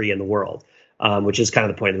lesser degree in the world. Which is kind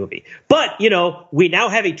of the point of the movie. But, you know, we now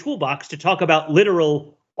have a toolbox to talk about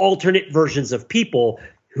literal alternate versions of people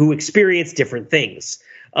who experience different things.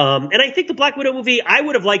 And I think the Black Widow movie, I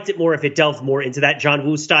would have liked it more if it delved more into that John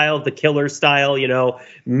Woo style, the killer style,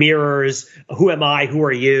 mirrors, who am I, who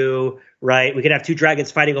are you, right? We could have two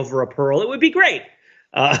dragons fighting over a pearl. It would be great.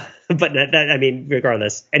 But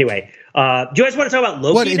regardless. Anyway, do you guys want to talk about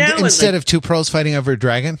Loki now? Instead of two pearls fighting over a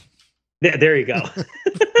dragon? There you go.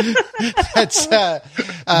 That's wah,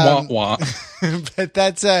 wah. But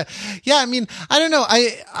that's I don't know.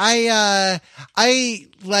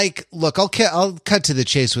 Look, I'll cut to the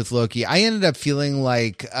chase with Loki. I ended up feeling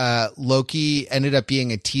like Loki ended up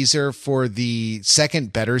being a teaser for the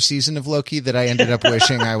second better season of Loki that I ended up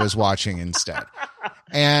wishing I was watching instead.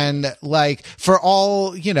 And like for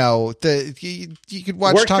all, you could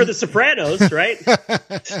watch Worked for The Sopranos, right?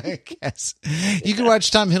 I guess you could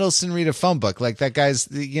watch Tom Hiddleston read a phone book. Like that guy's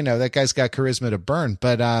got charisma to burn.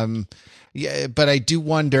 But but I do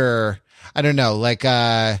wonder. I don't know.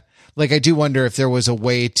 I do wonder if there was a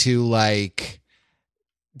way to like.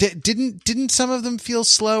 Didn't some of them feel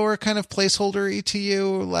slow or kind of placeholdery to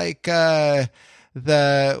you? Like I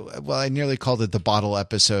nearly called it the bottle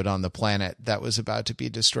episode on the planet that was about to be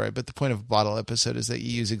destroyed. But the point of a bottle episode is that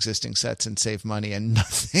you use existing sets and save money, and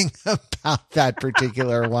nothing about that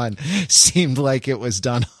particular one seemed like it was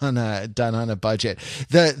done on a budget.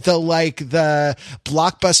 The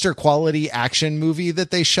blockbuster quality action movie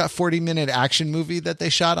that they shot, 40-minute action movie that they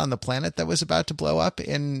shot on the planet that was about to blow up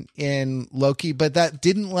in Loki, but that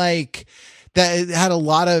didn't that it had a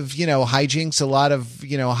lot of, hijinks, a lot of,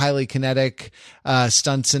 highly kinetic,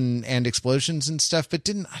 stunts and explosions and stuff, but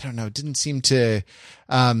didn't seem to,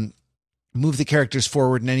 move the characters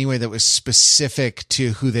forward in any way that was specific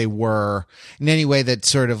to who they were, in any way that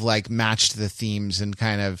sort of like matched the themes and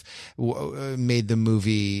kind of made the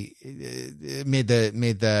movie, made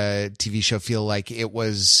the TV show feel like it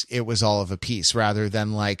was all of a piece, rather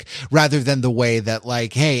than the way that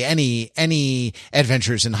like, hey, any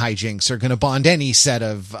adventures and hijinks are going to bond any set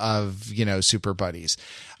of super buddies.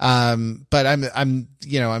 But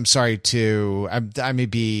I'm sorry I may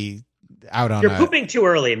be out on. You're pooping too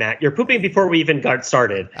early, Matt. You're pooping before we even got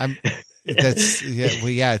started. You got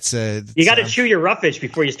to chew your roughage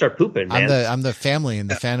before you start pooping, man. I'm the family in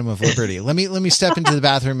the Phantom of Liberty. Let me step into the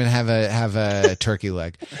bathroom and have a turkey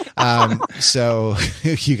leg. So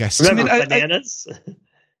you guys remember bananas?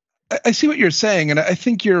 I see what you're saying, and I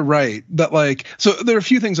think you're right. That so there are a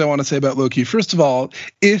few things I want to say about Loki. First of all,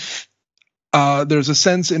 if there's a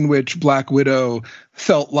sense in which Black Widow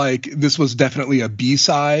felt like this was definitely a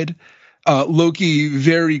B-side, Loki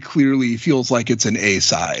very clearly feels like it's an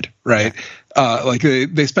A-side, right?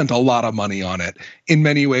 They spent a lot of money on it. In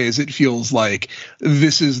many ways, it feels like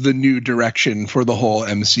this is the new direction for the whole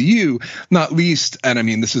MCU, not least, and I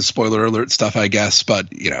mean, this is spoiler alert stuff, I guess, but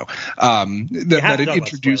that it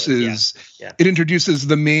introduces, it introduces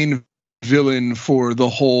the main villain for the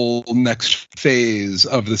whole next phase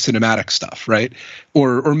of the cinematic stuff, right?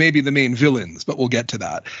 Or maybe the main villains, but we'll get to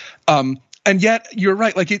that. And yet you're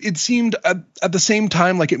right. Like it seemed at the same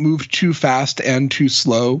time, like it moved too fast and too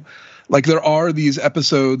slow. Like there are these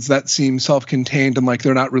episodes that seem self-contained and like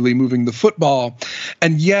they're not really moving the football.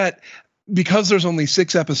 And yet, because there's only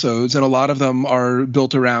 6 episodes and a lot of them are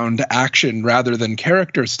built around action rather than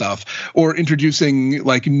character stuff, or introducing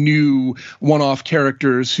like new one-off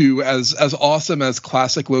characters who, as awesome as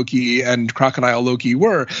classic Loki and Crocodile Loki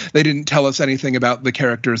were, they didn't tell us anything about the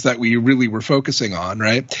characters that we really were focusing on,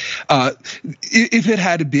 right? If it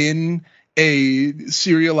had been a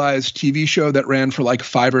serialized TV show that ran for like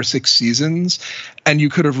 5 or 6 seasons, and you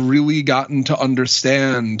could have really gotten to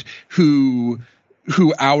understand who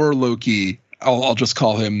our Loki, I'll just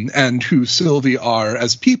call him, and who Sylvie are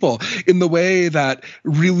as people, in the way that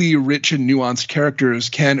really rich and nuanced characters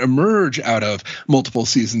can emerge out of multiple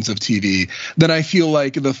seasons of TV, then I feel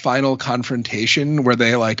like the final confrontation where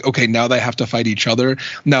they like, okay, now they have to fight each other,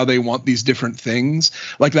 now they want these different things,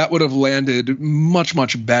 like that would have landed much,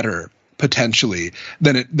 much better potentially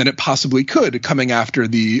than it possibly could, coming after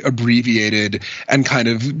the abbreviated and kind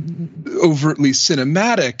of overtly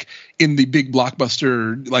cinematic, in the big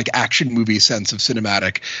blockbuster like action movie sense of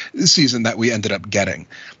cinematic, season that we ended up getting.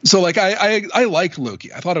 So like I like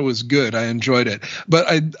Loki. I thought it was good. I enjoyed it. But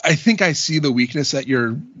I think I see the weakness that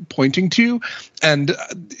you're pointing to, and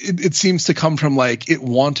it seems to come from like it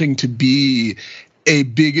wanting to be a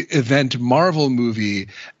big event Marvel movie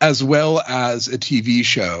as well as a TV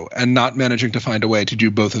show, and not managing to find a way to do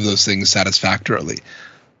both of those things satisfactorily.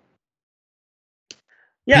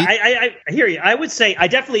 Yeah, I hear you. I would say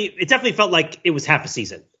it definitely felt like it was half a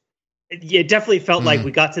season. It definitely felt like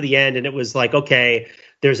we got to the end and it was like, okay,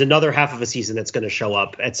 there's another half of a season that's going to show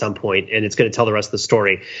up at some point, and it's going to tell the rest of the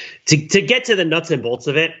story. To get to the nuts and bolts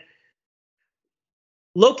of it,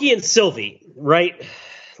 Loki and Sylvie, right?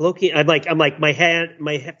 Loki, I'm like,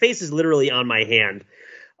 my face is literally on my hand.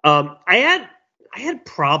 I had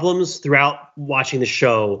problems throughout watching the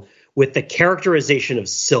show with the characterization of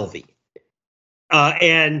Sylvie.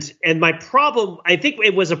 And my problem, I think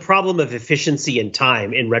it was a problem of efficiency and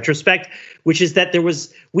time in retrospect, which is that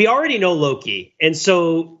we already know Loki. And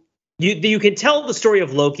so you can tell the story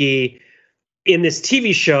of Loki in this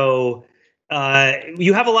TV show.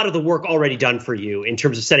 You have a lot of the work already done for you in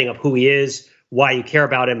terms of setting up who he is, why you care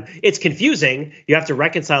about him. It's confusing. You have to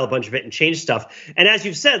reconcile a bunch of it and change stuff. And as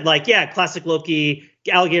you've said, like, yeah, classic Loki,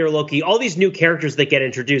 alligator Loki, all these new characters that get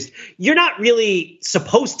introduced, you're not really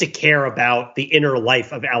supposed to care about the inner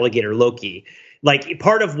life of alligator Loki. Like,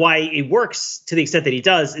 part of why it works to the extent that he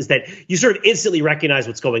does is that you sort of instantly recognize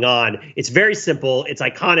what's going on. It's very simple. It's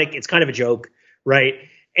iconic. It's kind of a joke, right?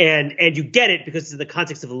 And you get it because of the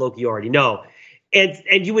context of the Loki you already know.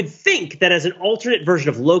 And you would think that as an alternate version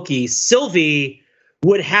of Loki, Sylvie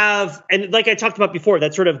would have, and like I talked about before,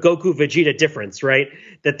 that sort of Goku Vegeta difference, right?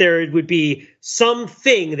 That there would be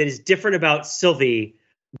something that is different about Sylvie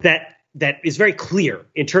that is very clear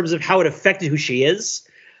in terms of how it affected who she is,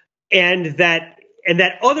 and that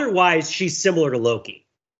otherwise she's similar to Loki.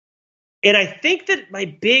 And I think that my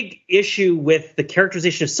big issue with the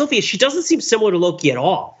characterization of Sylvie is she doesn't seem similar to Loki at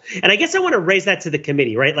all. And I guess I want to raise that to the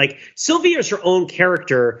committee, right? Like, Sylvie is her own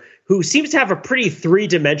character who seems to have a pretty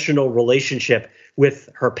three-dimensional relationship with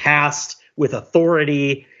her past, with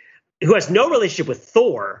authority, who has no relationship with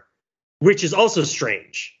Thor, which is also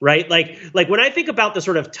strange, right? Like when I think about the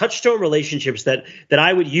sort of touchstone relationships that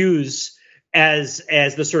I would use as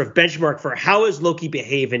the sort of benchmark for how does Loki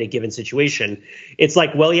behave in a given situation, it's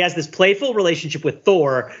like, well, he has this playful relationship with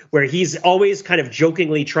Thor where he's always kind of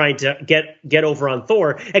jokingly trying to get over on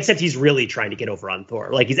Thor, except he's really trying to get over on Thor.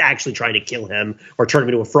 Like, he's actually trying to kill him or turn him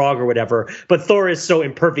into a frog or whatever. But Thor is so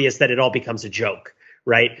impervious that it all becomes a joke,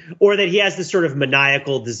 right? Or that he has this sort of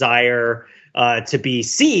maniacal desire to be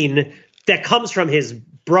seen that comes from his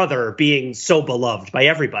brother being so beloved by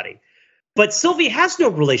everybody. But Sylvie has no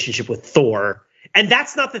relationship with Thor, and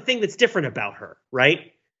that's not the thing that's different about her,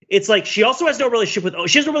 right? It's like she also has no relationship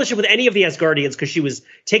with any of the Asgardians because she was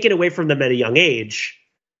taken away from them at a young age.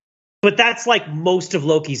 But that's like most of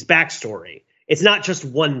Loki's backstory. It's not just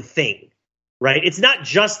one thing, right? It's not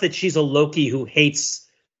just that she's a Loki who hates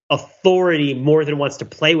authority more than wants to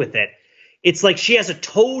play with it. It's like she has a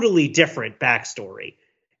totally different backstory.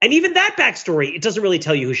 And even that backstory, it doesn't really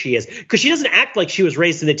tell you who she is, because she doesn't act like she was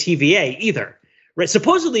raised in the TVA either, right?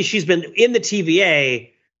 Supposedly she's been in the TVA,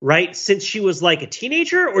 right, since she was like a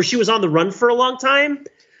teenager, or she was on the run for a long time.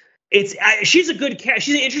 She's an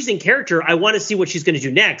interesting character. I want to see what she's going to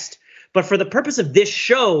do next. But for the purpose of this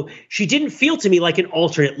show, she didn't feel to me like an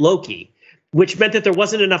alternate Loki, which meant that there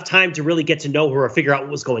wasn't enough time to really get to know her or figure out what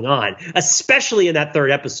was going on, especially in that third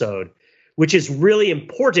episode, which is really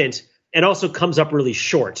important. And also comes up really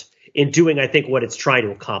short in doing, I think, what it's trying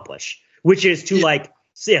to accomplish, which is to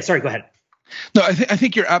sorry, go ahead. No, I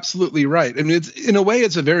think you're absolutely right. I mean, in a way,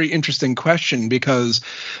 it's a very interesting question because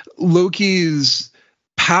Loki's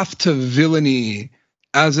path to villainy,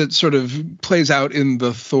 as it sort of plays out in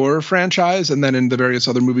the Thor franchise and then in the various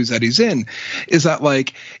other movies that he's in, is that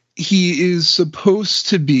like he is supposed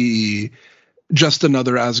to be just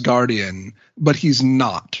another Asgardian, but he's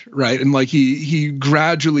not, right? And like he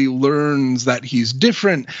gradually learns that he's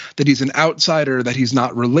different, that he's an outsider, that he's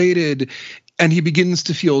not related, and he begins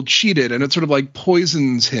to feel cheated, and it sort of like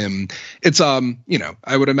poisons him. It's I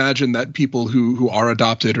would imagine that people who are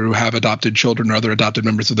adopted or who have adopted children or other adopted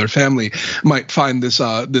members of their family might find this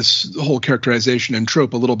whole characterization and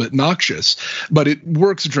trope a little bit noxious, but it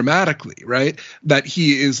works dramatically, right? That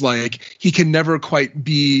he is like, he can never quite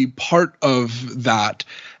be part of that.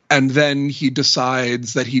 And then he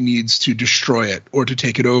decides that he needs to destroy it or to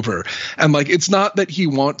take it over. And like, it's not that he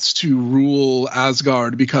wants to rule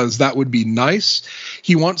Asgard because that would be nice.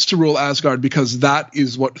 He wants to rule Asgard because that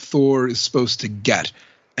is what Thor is supposed to get.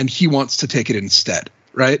 And he wants to take it instead,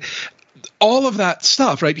 right? All of that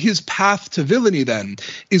stuff, right? His path to villainy then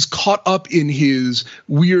is caught up in his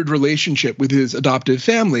weird relationship with his adoptive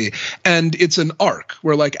family. And it's an arc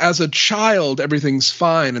where, like, as a child, everything's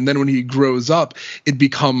fine. And then when he grows up, it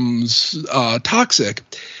becomes toxic.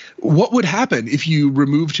 What would happen if you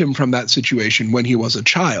removed him from that situation when he was a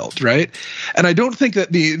child, right? And I don't think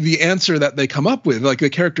that the answer that they come up with, like the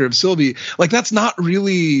character of Sylvie, like that's not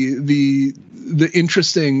really the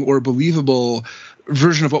interesting or believable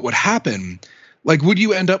version of what would happen. Like, would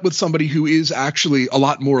you end up with somebody who is actually a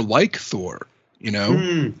lot more like Thor, You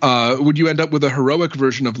know, would you end up with a heroic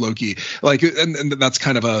version of Loki? Like, and that's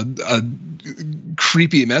kind of a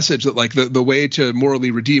creepy message that like the way to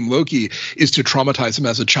morally redeem Loki is to traumatize him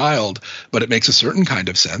as a child, but it makes a certain kind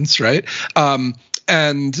of sense, right?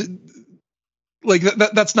 And like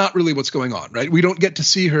that's not really what's going on, right? We don't get to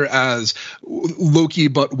see her as Loki,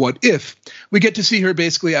 but what if? We get to see her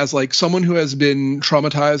basically as like someone who has been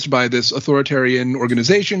traumatized by this authoritarian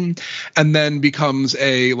organization and then becomes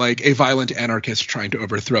a violent anarchist trying to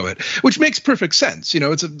overthrow it, which makes perfect sense. You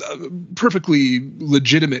know, it's a perfectly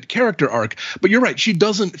legitimate character arc, but you're right. She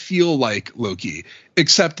doesn't feel like Loki,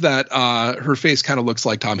 except that her face kind of looks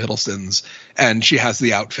like Tom Hiddleston's, and she has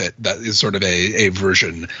the outfit that is sort of a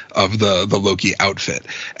version of the Loki outfit.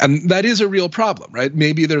 And that is a real problem, right?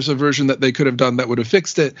 Maybe there's a version that they could have done that would have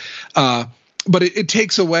fixed it. But it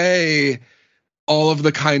takes away all of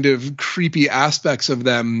the kind of creepy aspects of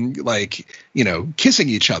them, like, you know, kissing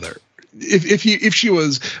each other. If she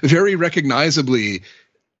was very recognizably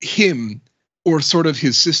him or sort of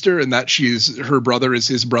his sister and that her brother is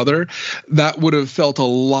his brother, that would have felt a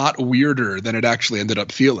lot weirder than it actually ended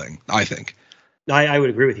up feeling, I think. I would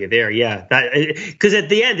agree with you there, yeah. Because at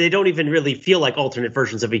the end, they don't even really feel like alternate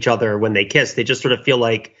versions of each other when they kiss. They just sort of feel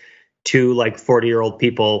like two 40-year-old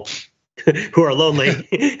people who are lonely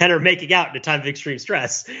and are making out in a time of extreme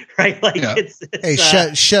stress, right? Like, yeah. Hey,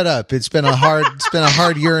 shut up! It's been a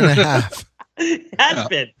hard year and a half. It has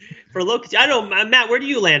been for Loki. I don't know, Matt. Where do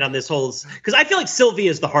you land on this whole? Because I feel like Sylvie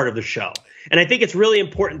is the heart of the show, and I think it's really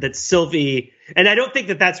important that Sylvie. And I don't think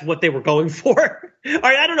that that's what they were going for. All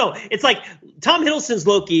right, I don't know. It's like Tom Hiddleston's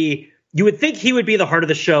Loki. You would think he would be the heart of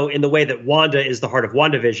the show in the way that Wanda is the heart of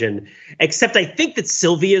WandaVision, except I think that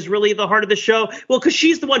Sylvie is really the heart of the show. Well, because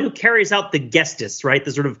she's the one who carries out the gestus, right?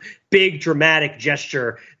 The sort of big dramatic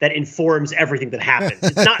gesture that informs everything that happens.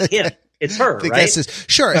 It's not him. It's her, the right? Gestus.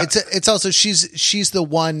 Sure. Yeah. It's also she's the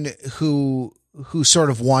one who sort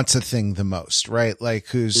of wants a thing the most, right? Like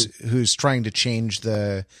who's trying to change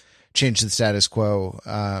the status quo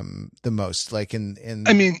the most, like in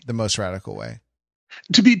the most radical way.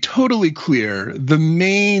 To be totally clear, the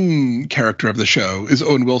main character of the show is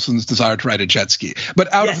Owen Wilson's desire to ride a jet ski.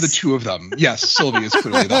 But out of the two of them, yes, Sylvie is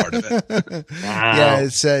clearly the heart of it. Wow. Yeah,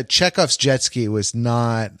 it's Chekhov's jet ski was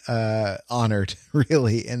not honored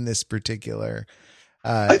really in this particular.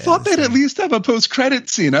 I thought they'd at least have a post-credit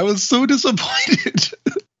scene. I was so disappointed.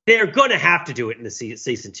 They're going to have to do it in the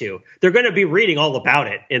season 2. They're going to be reading all about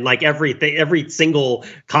it. And like every single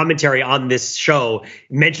commentary on this show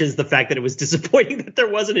mentions the fact that it was disappointing that there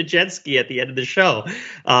wasn't a jet ski at the end of the show.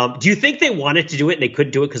 Do you think they wanted to do it and they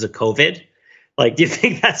couldn't do it because of COVID? Like, do you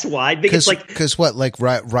think that's why? Because what, like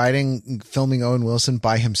filming Owen Wilson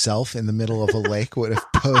by himself in the middle of a lake would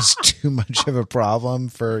have posed too much of a problem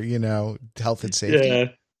for, health and safety. Yeah.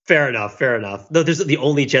 Fair enough. Though there's the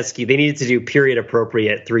only jet ski. They needed to do period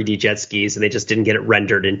appropriate 3D jet skis and they just didn't get it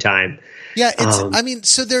rendered in time. Yeah.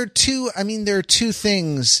 So there are two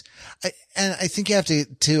things, and I think you have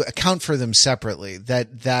to account for them separately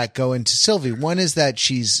that go into Sylvie. One is that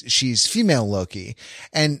she's female Loki,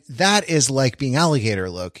 and that is like being alligator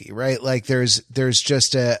Loki, right? Like there's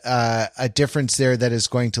just a difference there that is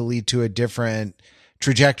going to lead to a different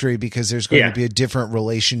trajectory because there's going to be a different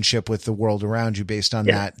relationship with the world around you based on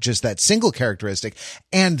that single characteristic.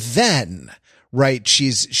 And then, right,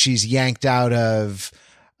 she's yanked out of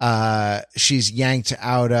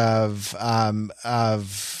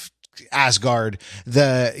Asgard,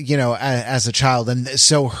 as a child. And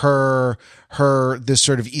so her this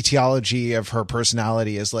sort of etiology of her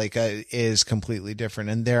personality is completely different.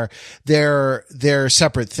 And they're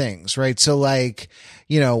separate things, right? So like,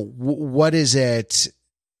 what is it?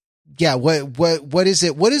 Yeah. What is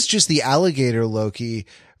it? What is just the alligator Loki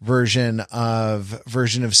version of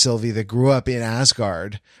Sylvie that grew up in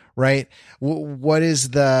Asgard? Right. What is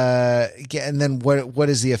and then what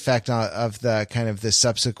is the effect of the kind of the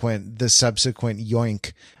subsequent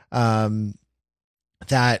yoink,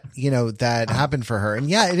 that happened for her. And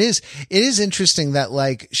yeah, it is interesting that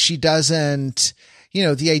like she doesn't,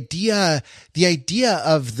 the idea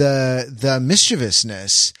of the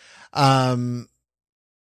mischievousness,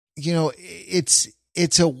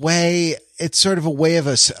 it's sort of a way of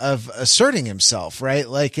asserting himself, right?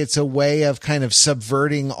 Like it's a way of kind of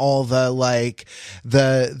subverting all the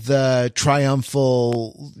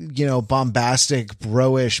triumphal, bombastic,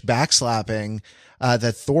 bro-ish backslapping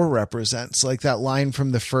that Thor represents. Like that line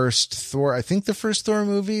from the first Thor, I think the first Thor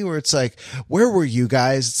movie, where it's like, where were you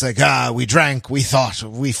guys? It's like, we drank, we thought,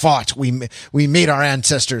 we fought, we made our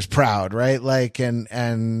ancestors proud, right? Like,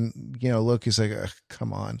 and, you know, Loki's like,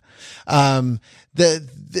 come on. So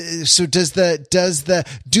do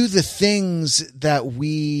the things that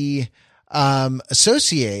we,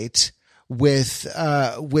 associate with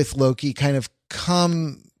Loki kind of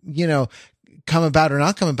come about or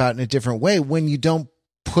not come about in a different way when you don't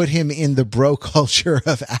put him in the bro culture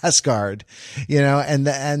of Asgard, you know, and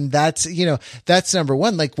that's, you know, that's number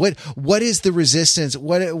one. Like what is the resistance?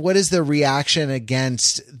 What is the reaction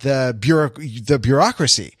against the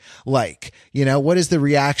bureaucracy? Like, you know, what is the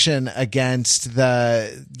reaction against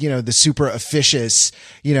the, you know, the super officious,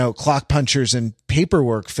 you know, clock punchers and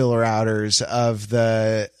paperwork filler outers of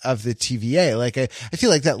the TVA? Like, I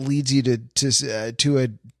feel like that leads you to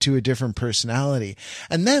a different personality.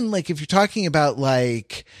 And then, like, if you're talking about,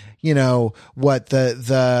 like, you know, what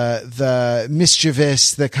the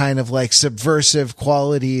mischievous, the kind of like subversive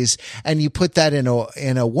qualities, and you put that in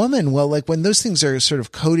a woman, well, like when those things are sort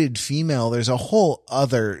of coded female, there's a whole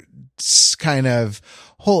other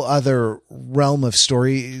realm of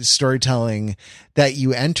storytelling that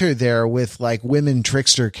you enter there with like women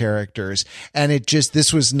trickster characters. And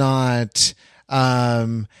this was not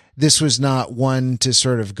one to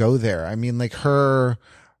sort of go there. I mean, like her,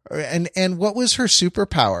 and what was her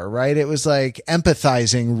superpower, right? It was like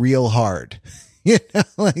empathizing real hard, you know,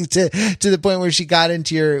 like to the point where she got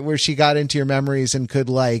into your memories and could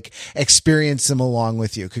like experience them along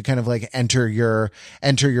with you, could kind of like enter your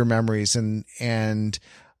memories and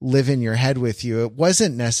live in your head with you. It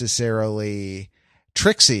wasn't necessarily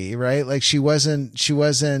tricksy, right? Like she wasn't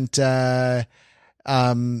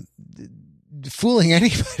fooling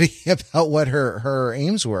anybody about what her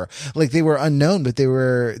aims were. Like they were unknown, but they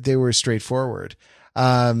were straightforward.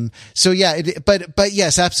 So yeah, but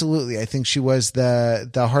yes, absolutely. I think she was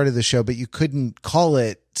the heart of the show, but you couldn't call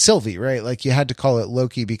it Sylvie, right? Like you had to call it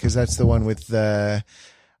Loki because that's the one with the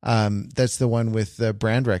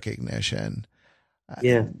brand recognition.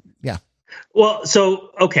 Yeah. Yeah. Well,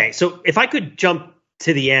 so if I could jump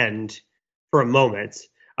to the end for a moment,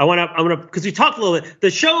 I want to, because we talked a little bit,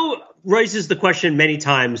 the show raises the question many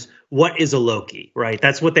times, what is a Loki, right?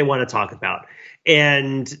 That's what they want to talk about.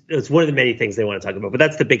 And it's one of the many things they want to talk about, but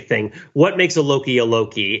that's the big thing. What makes a Loki a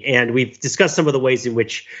Loki? And we've discussed some of the ways in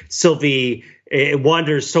which Sylvie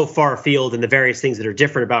wanders so far afield and the various things that are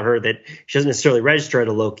different about her that she doesn't necessarily register at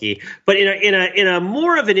a Loki. But in a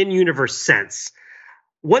more of an in-universe sense,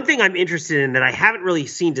 one thing I'm interested in that I haven't really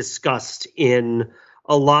seen discussed in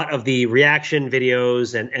a lot of the reaction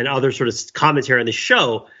videos and other sort of commentary on the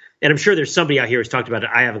show, and I'm sure there's somebody out here who's talked about it,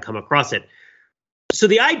 I haven't come across it. So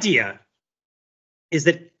the idea is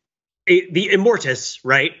that the Immortus,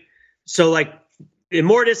 right? So like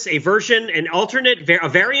Immortus, a version, an alternate, a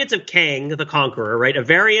variant of Kang the Conqueror, right? A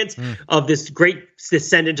variant of this great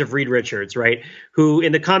descendant of Reed Richards, right? Who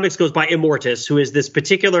in the comics goes by Immortus, who is this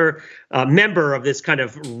particular member of this kind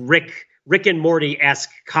of Rick and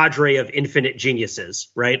Morty-esque cadre of infinite geniuses,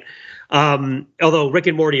 right? Although Rick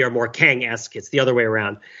and Morty are more Kang-esque, it's the other way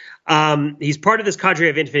around. He's part of this cadre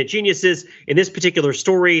of infinite geniuses. In this particular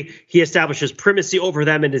story, he establishes primacy over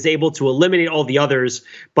them and is able to eliminate all the others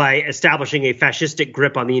by establishing a fascistic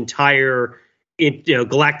grip on the entire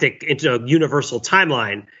galactic universal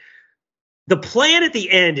timeline. The plan at the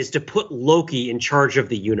end is to put Loki in charge of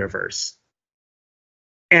the universe.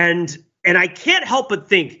 And I can't help but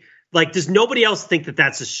think, like, does nobody else think that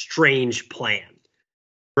that's a strange plan?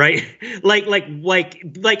 Right? Like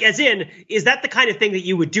as in, is that the kind of thing that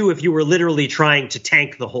you would do if you were literally trying to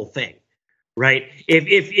tank the whole thing? Right?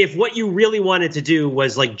 If what you really wanted to do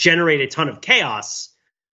was like generate a ton of chaos,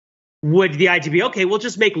 would the idea be, okay, we'll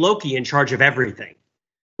just make Loki in charge of everything.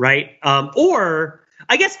 Right? Or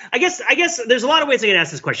I guess there's a lot of ways I can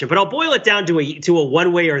ask this question, but I'll boil it down to a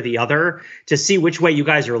one way or the other to see which way you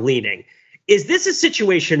guys are leaning. Is this a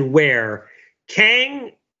situation where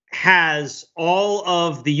Kang has all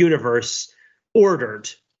of the universe ordered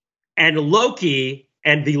and Loki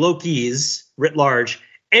and the Lokis writ large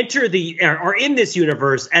are in this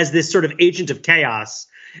universe as this sort of agent of chaos,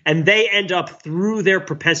 and they end up through their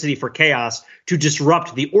propensity for chaos to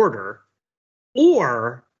disrupt the order?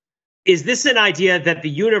 Or is this an idea that the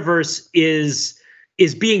universe is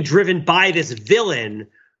being driven by this villain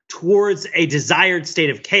towards a desired state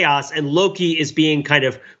of chaos, and Loki is being kind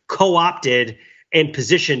of co-opted and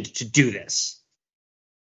positioned to do this?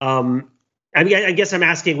 I mean, I guess I'm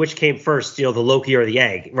asking which came first, the Loki or the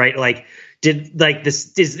egg, right? Like,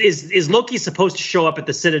 is Loki supposed to show up at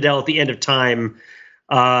the Citadel at the end of time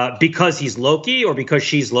because he's Loki or because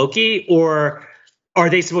she's Loki, or are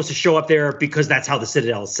they supposed to show up there because that's how the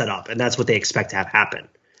Citadel is set up and that's what they expect to have happen?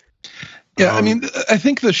 Yeah, I mean, I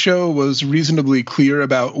think the show was reasonably clear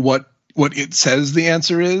about what it says the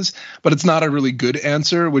answer is, but it's not a really good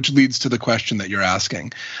answer, which leads to the question that you're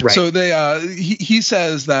asking. Right. So he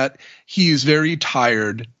says that he's very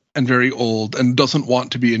tired and very old and doesn't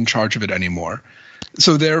want to be in charge of it anymore.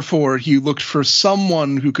 So therefore, he looked for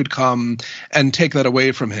someone who could come and take that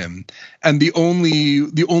away from him. And the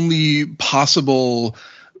only possible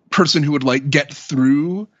person who would like get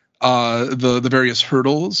through the various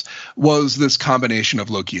hurdles was this combination of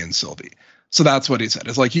Loki and Sylvie. So that's what he said.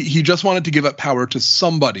 It's like he just wanted to give up power to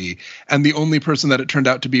somebody, and the only person that it turned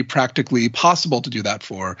out to be practically possible to do that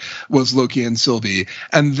for was Loki and Sylvie.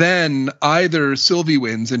 And then either Sylvie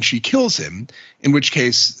wins and she kills him, in which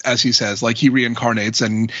case, as he says, like he reincarnates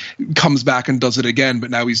and comes back and does it again,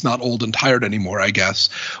 but now he's not old and tired anymore, I guess.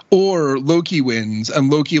 Or Loki wins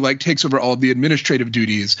and Loki like takes over all of the administrative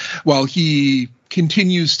duties while he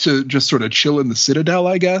continues to just sort of chill in the Citadel,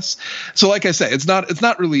 I guess. So like I say, it's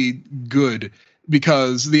not really good,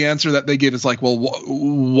 because the answer that they give is like, well,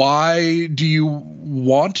 why do you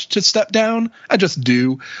want to step down? I just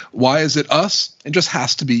do. Why is it us? It just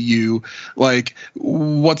has to be you. Like,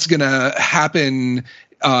 what's gonna happen?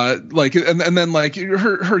 Like, and then like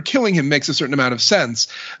her killing him makes a certain amount of sense,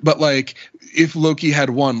 but like if Loki had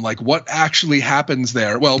won, like what actually happens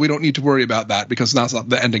there? Well, we don't need to worry about that because that's not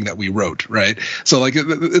the ending that we wrote, right? So like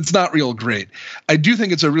it's not real great. I do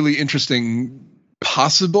think it's a really interesting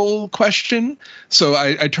possible question. So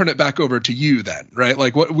I turn it back over to you then, right?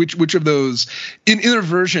 Like which of those in a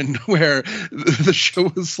version where the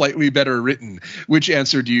show was slightly better written, which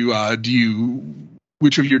answer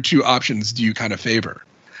which of your two options do you kind of favor?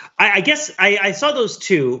 I guess I saw those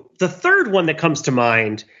two. The third one that comes to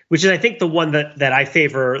mind, which is I think the one that I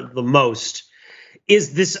favor the most,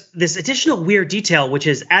 is this additional weird detail, which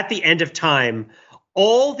is at the end of time,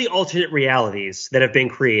 all the alternate realities that have been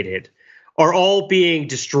created are all being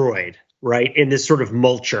destroyed, right? In this sort of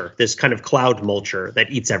mulcher, this kind of cloud mulcher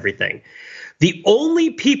that eats everything. The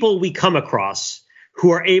only people we come across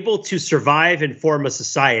who are able to survive and form a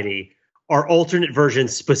society are alternate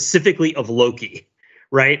versions specifically of Loki,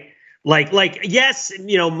 right? Like, yes,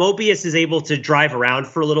 Mobius is able to drive around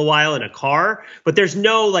for a little while in a car, but there's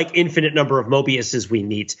no like infinite number of Mobiuses we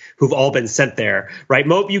meet who've all been sent there, right?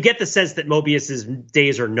 You get the sense that Mobius's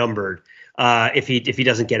days are numbered if he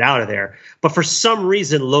doesn't get out of there. But for some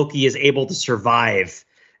reason, Loki is able to survive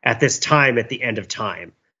at this time at the end of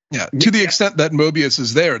time. Yeah, to the extent that Mobius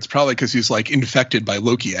is there, it's probably because he's like infected by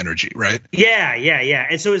Loki energy, right? Yeah.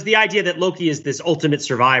 And so is the idea that Loki is this ultimate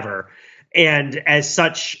survivor. And as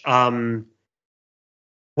such, wow,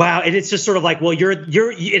 and it's just sort of like, well,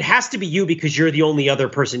 it has to be you because you're the only other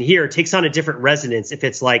person here. It takes on a different resonance if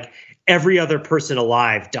it's like every other person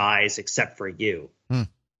alive dies except for you.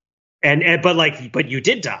 But you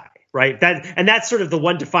did die, right? That's sort of the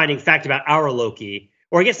one defining fact about our Loki,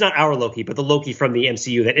 or I guess not our Loki, but the Loki from the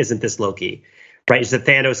MCU that isn't this Loki, right? Is that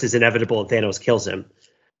Thanos is inevitable and Thanos kills him.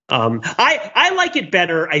 I like it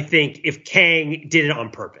better, I think, if Kang did it on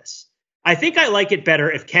purpose. I think I like it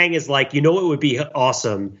better if Kang is like, what would be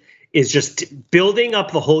awesome is just building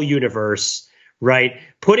up the whole universe, right?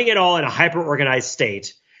 Putting it all in a hyper-organized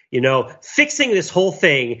state, fixing this whole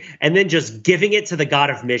thing and then just giving it to the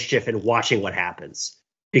God of Mischief and watching what happens.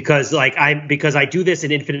 Because I do this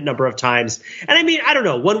an infinite number of times. And I mean, I don't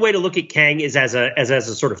know. One way to look at Kang is as a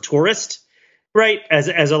sort of tourist, right?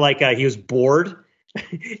 He was bored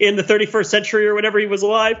in the 31st century or whenever he was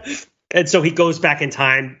alive. And so he goes back in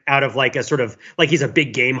time out of like a sort of like he's a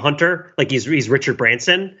big game hunter, like he's Richard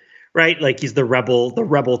Branson, right? Like he's the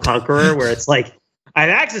rebel conqueror, where it's like, I've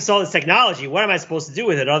accessed all this technology. What am I supposed to do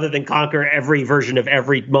with it other than conquer every version of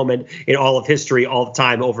every moment in all of history all the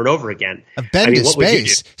time over and over again? To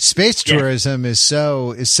space. Space tourism is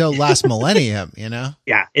so last millennium,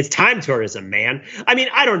 Yeah, it's time tourism, man. I mean,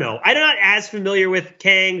 I don't know. I'm not as familiar with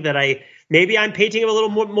Kang that maybe I'm painting him a little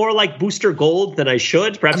more like Booster Gold than I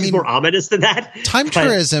should. Perhaps he's more ominous than that. Time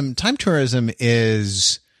tourism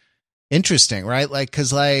is interesting, right? Like,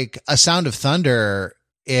 cause like A Sound of Thunder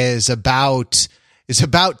is about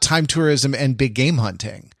time tourism and big game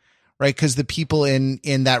hunting, right? Cause the people in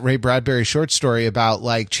that Ray Bradbury short story about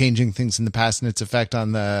like changing things in the past and its effect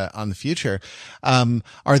on the future,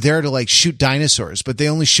 are there to like shoot dinosaurs, but they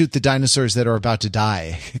only shoot the dinosaurs that are about to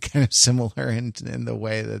die. Kind of similar in the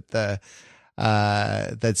way that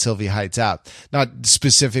that Sylvie hides out. Not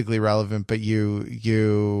specifically relevant, but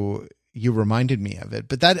you reminded me of it.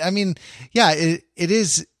 But that, I mean, yeah, it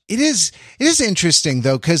is It is interesting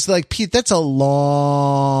though, because like Pete, that's a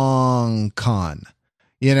long con,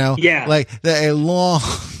 you know, like a long,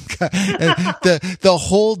 the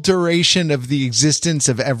whole duration of the existence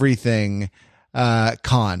of everything,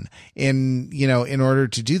 con in order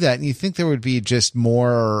to do that. And you think there would be just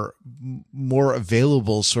more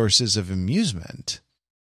available sources of amusement.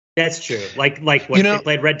 That's true. Like when they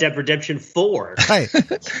played Red Dead Redemption 4. Right.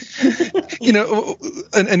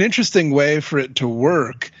 An interesting way for it to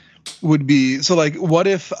work would be, so like, what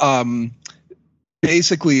if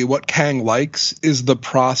basically what Kang likes is the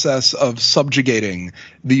process of subjugating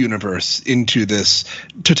the universe into this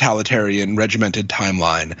totalitarian regimented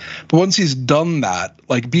timeline. But once he's done that,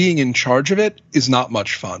 like, being in charge of it is not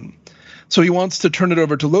much fun. So he wants to turn it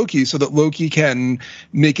over to Loki so that Loki can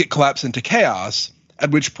make it collapse into chaos,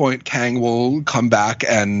 at which point Kang will come back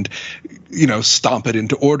and, stomp it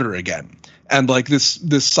into order again. And like this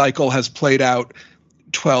cycle has played out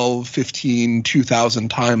 12, 15, 2,000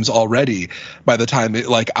 times already by the time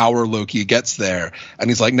our Loki gets there. And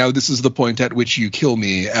he's like, no, this is the point at which you kill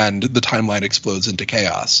me, and the timeline explodes into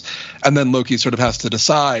chaos. And then Loki sort of has to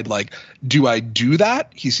decide, like, do I do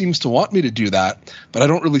that? He seems to want me to do that, but I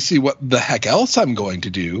don't really see what the heck else I'm going to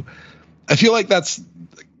do. I feel like that's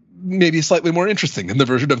maybe slightly more interesting than the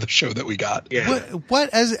version of the show that we got. Yeah. What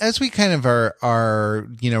as we kind of are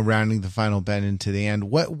rounding the final bend into the end,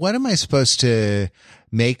 what am I supposed to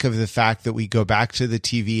make of the fact that we go back to the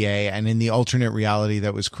TVA, and in the alternate reality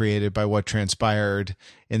that was created by what transpired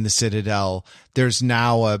in the Citadel, there's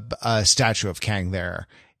now a statue of Kang there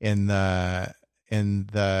in the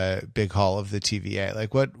big hall of the TVA?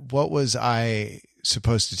 Like, what was I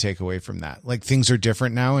supposed to take away from that? Like, things are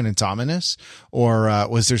different now and it's ominous, or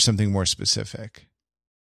was there something more specific?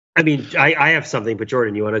 I mean, I have something, but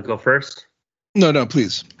Jordan, you want to go first? No,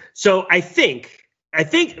 please. So I think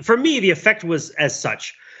for me, the effect was as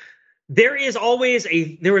such. There is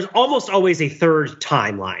almost always a third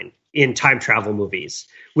timeline in time travel movies,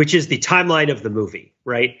 which is the timeline of the movie,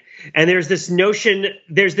 right? And there's this notion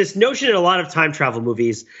in a lot of time travel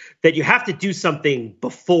movies that you have to do something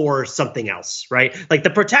before something else, right? Like, the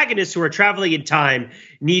protagonists who are traveling in time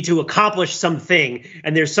need to accomplish something,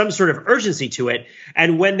 and there's some sort of urgency to it.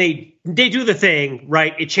 And when they do the thing,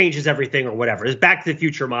 right, it changes everything or whatever. It's Back to the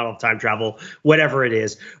Future model of time travel, whatever it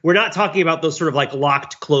is. We're not talking about those sort of like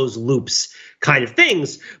locked, closed loops kind of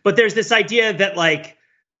things, but there's this idea that like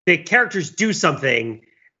the characters do something,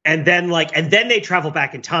 and then they travel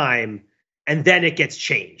back in time, and then it gets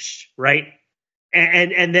changed, right?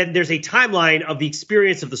 And then there's a timeline of the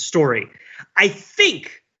experience of the story. I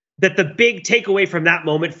think that the big takeaway from that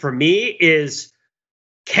moment for me is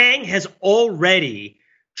Kang has already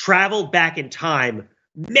traveled back in time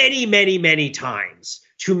many, many, many times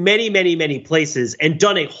to many, many, many places and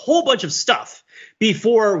done a whole bunch of stuff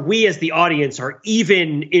before we as the audience are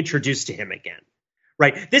even introduced to him again.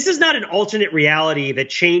 Right. This is not an alternate reality that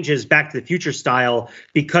changes Back to the Future style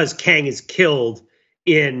because Kang is killed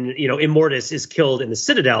Immortus is killed in the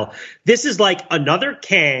Citadel. This is like another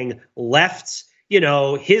Kang left,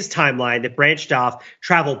 his timeline that branched off,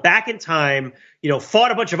 traveled back in time, fought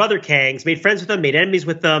a bunch of other Kangs, made friends with them, made enemies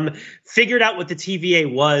with them, figured out what the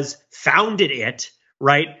TVA was, founded it,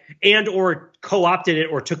 right? And or co-opted it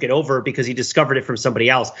or took it over because he discovered it from somebody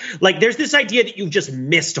else. Like, there's this idea that you've just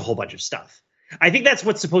missed a whole bunch of stuff. I think that's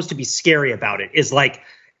what's supposed to be scary about it, is like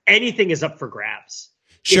anything is up for grabs.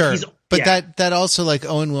 Sure. But that also, like,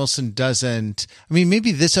 Owen Wilson doesn't, I mean,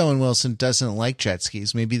 maybe this Owen Wilson doesn't like jet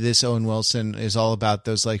skis. Maybe this Owen Wilson is all about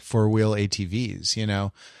those like 4-wheel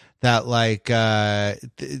ATVs, that like,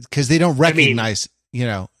 cause they don't recognize,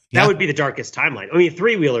 That would be the darkest timeline. I mean,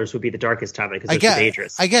 3-wheelers would be the darkest timeline because they're so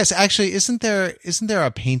dangerous. I guess actually, isn't there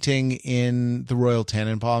a painting in the Royal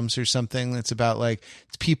Tannenbaums or something that's about like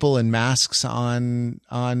it's people in masks on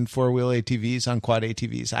 4-wheel ATVs, on quad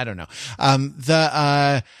ATVs? I don't know.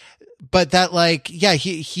 But that, like, yeah,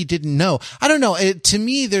 he didn't know. I don't know. To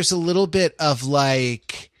me, there's a little bit of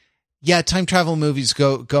like, yeah, time travel movies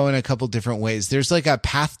go in a couple different ways. There's like a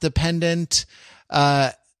path dependent,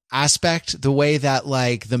 aspect, the way that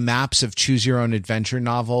like the maps of choose your own adventure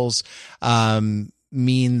novels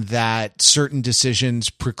mean that certain decisions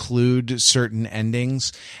preclude certain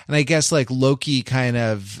endings. And I guess like Loki kind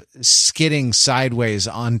of skidding sideways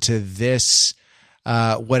onto this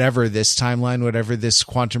whatever this timeline, whatever this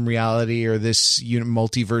quantum reality or this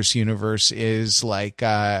multiverse universe is, like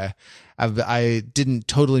I didn't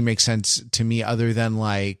totally make sense to me, other than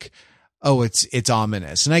like, oh, it's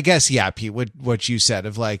ominous. And I guess, yeah, Pete, what you said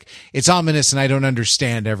of like, it's ominous and I don't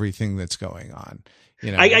understand everything that's going on.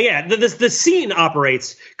 The scene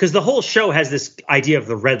operates because the whole show has this idea of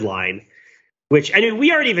the red line, Which, I mean,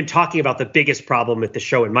 we aren't even talking about the biggest problem with the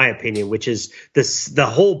show, in my opinion, which is the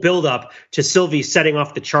whole buildup to Sylvie setting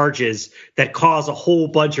off the charges that cause a whole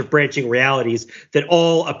bunch of branching realities that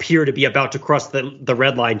all appear to be about to cross the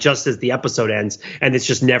red line just as the episode ends, and it's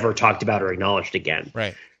just never talked about or acknowledged again.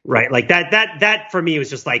 Right. Like that for me was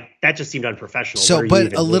just like, that just seemed unprofessional. So,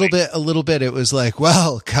 but a little bit, it was like,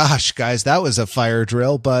 well, gosh, guys, that was a fire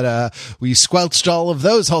drill, but we squelched all of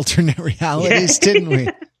those alternate realities, didn't we?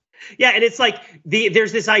 Yeah. And it's like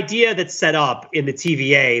there's this idea that's set up in the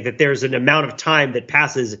TVA that there's an amount of time that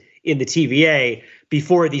passes in the TVA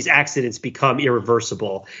before these accidents become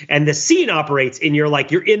irreversible. And the scene operates and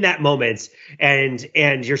you're in that moment and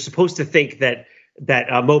you're supposed to think that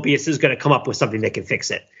Mobius is going to come up with something that can fix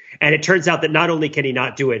it. And it turns out that not only can he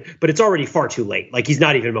not do it, but it's already far too late. Like, he's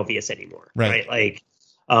not even Mobius anymore. Right. Like,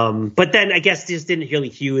 but then I guess this didn't really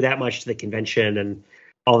hew that much to the convention and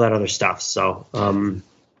all that other stuff. So,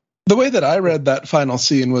 the way that I read that final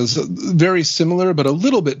scene was very similar, but a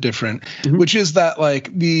little bit different, which is that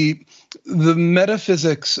like the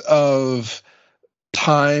metaphysics of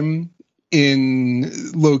time in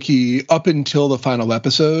Loki up until the final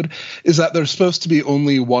episode is that there's supposed to be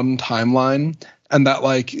only one timeline, and that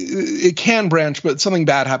like it can branch, but something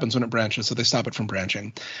bad happens when it branches, so they stop it from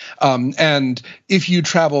branching. And if you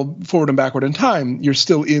travel forward and backward in time, you're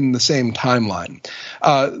still in the same timeline.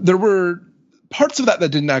 There were parts of that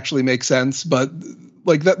didn't actually make sense, but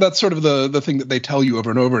like that's sort of the thing that they tell you over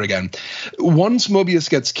and over again. Once Mobius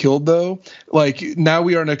gets killed, though, like now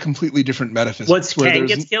we are in a completely different metaphysics. Once Kang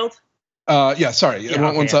gets killed?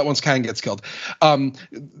 Once Kang gets killed.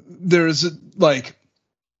 There's like,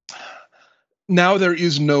 now there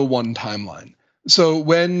is no one timeline. So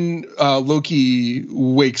when Loki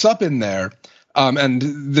wakes up in there, and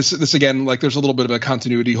this again, like there's a little bit of a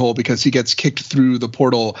continuity hole because he gets kicked through the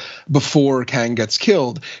portal before Kang gets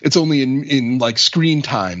killed. It's only in like screen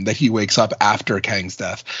time that he wakes up after Kang's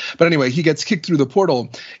death. But anyway, he gets kicked through the portal.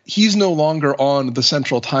 He's no longer on the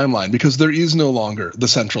central timeline because there is no longer the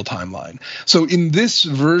central timeline. So in this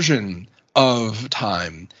version of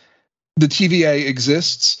time, the TVA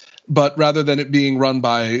exists, but rather than it being run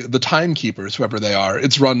by the timekeepers, whoever they are,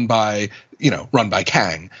 it's run by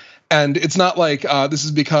Kang. And it's not like this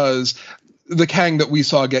is because the Kang that we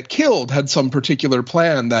saw get killed had some particular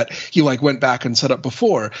plan that he like went back and set up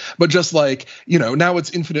before, but just like, now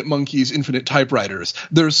it's infinite monkeys, infinite typewriters.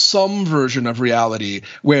 There's some version of reality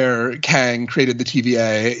where Kang created the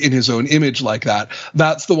TVA in his own image like that.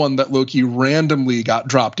 That's the one that Loki randomly got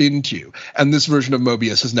dropped into. And this version of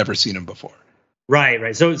Mobius has never seen him before.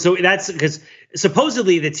 Right. So that's because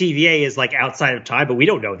supposedly the TVA is like outside of time, but we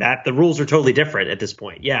don't know that. The rules are totally different at this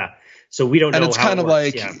point. Yeah. So we don't know. And it's kind of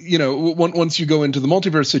like, once you go into the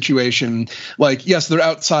multiverse situation, like, yes, they're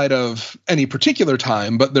outside of any particular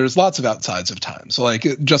time, but there's lots of outsides of time. So like,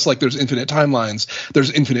 just like there's infinite timelines,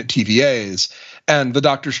 there's infinite TVAs. And the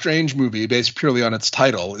Doctor Strange movie, based purely on its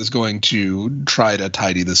title, is going to try to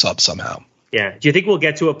tidy this up somehow. Yeah. Do you think we'll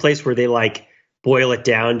get to a place where they like boil it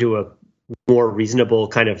down to a more reasonable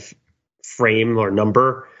kind of frame or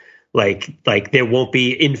number? Like there won't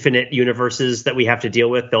be infinite universes that we have to deal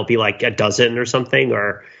with. There'll be like a dozen or something,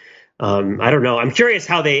 or I don't know. I'm curious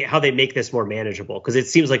how they make this more manageable, because it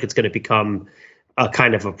seems like it's going to become a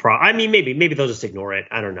kind of a I mean, maybe they'll just ignore it.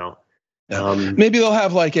 I don't know. Maybe they'll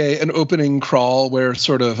have like an opening crawl where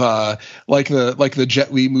sort of like the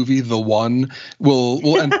Jet Li movie, The One,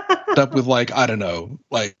 will end up with like, I don't know,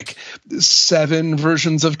 like 7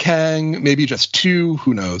 versions of Kang, maybe just 2,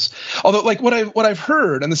 who knows. Although like what I've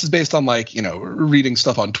heard, and this is based on like, reading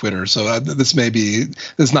stuff on Twitter, so this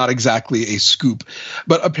is not exactly a scoop,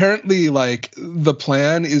 but apparently like the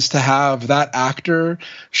plan is to have that actor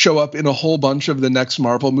show up in a whole bunch of the next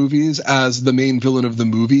Marvel movies as the main villain of the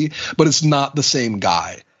movie, but it's not the same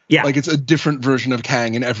guy. Yeah. Like it's a different version of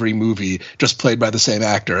Kang in every movie, just played by the same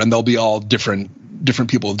actor, and they'll be all different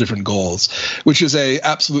people with different goals, which is a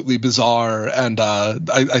absolutely bizarre and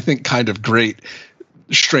I think kind of great,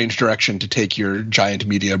 strange direction to take your giant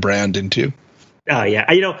media brand into. Oh, yeah.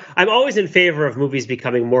 I'm always in favor of movies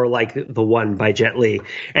becoming more like The One by Jet Li.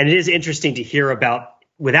 And it is interesting to hear about,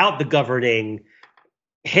 without the governing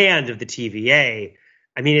hand of the TVA,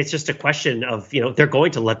 I mean, it's just a question of, they're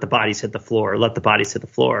going to let the bodies hit the floor,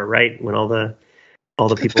 right? When all the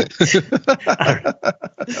people.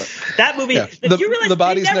 That movie, yeah. The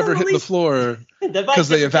bodies never hit the floor because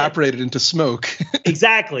they evaporated into smoke.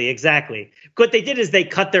 Exactly. What they did is they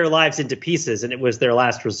cut their lives into pieces, and it was their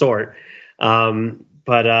last resort. And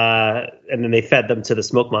then they fed them to the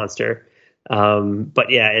smoke monster. But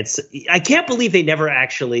yeah, I can't believe they never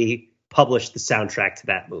actually published the soundtrack to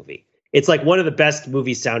that movie. It's like one of the best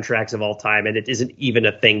movie soundtracks of all time, and it isn't even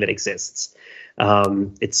a thing that exists.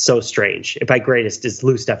 It's so strange. By greatest is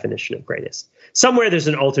loose definition of greatest. Somewhere there's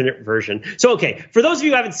an alternate version. So, okay, for those of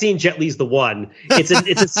you who haven't seen Jet Li's The One, it's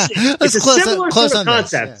a similar sort of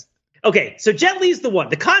concept. This, yeah. Okay, so Jet Li's The One.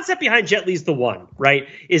 The concept behind Jet Li's The One, right,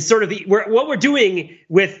 is sort of what we're doing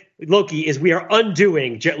with Loki is we are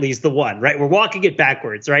undoing Jet Li's The One, right? We're walking it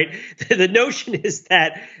backwards, right? The notion is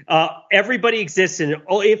that everybody exists in an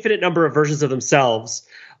infinite number of versions of themselves,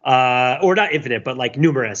 or not infinite, but like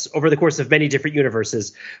numerous over the course of many different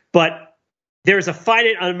universes. But there's a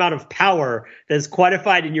finite amount of power that is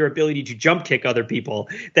quantified in your ability to jump kick other people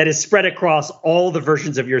that is spread across all the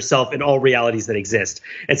versions of yourself in all realities that exist.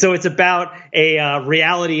 And so it's about a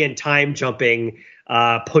reality and time jumping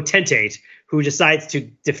potentate who decides to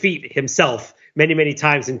defeat himself many, many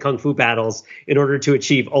times in kung fu battles in order to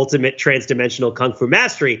achieve ultimate transdimensional kung fu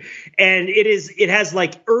mastery. And it has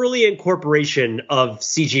like early incorporation of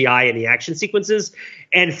CGI in the action sequences,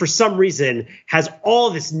 and for some reason has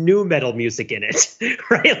all this new metal music in it,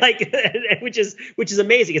 right? Like, which is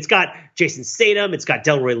amazing. It's got Jason Statham, it's got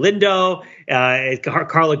Delroy Lindo, it's got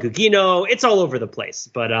Carla Gugino. It's all over the place.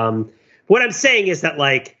 But what I'm saying is that,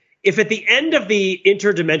 like, if at the end of the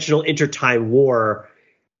interdimensional intertime war,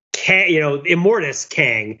 Immortus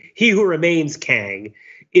Kang, he who remains Kang,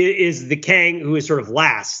 is the Kang who is sort of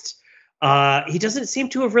last. He doesn't seem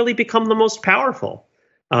to have really become the most powerful.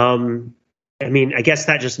 I mean, I guess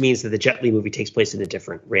that just means that the Jet Li movie takes place in a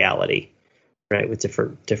different reality, right, with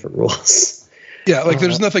different rules. Yeah, like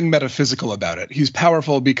there's nothing metaphysical about it. He's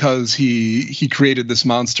powerful because he created this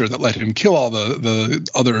monster that let him kill all the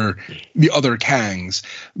other Kangs,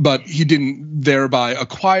 but he didn't thereby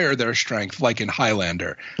acquire their strength like in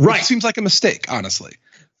Highlander. Right. Which seems like a mistake, honestly.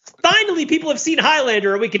 Finally, people have seen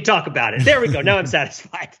Highlander, and we can talk about it. There we go. Now I'm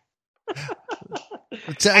satisfied.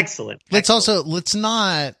 Excellent. Let's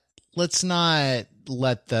not let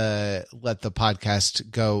the podcast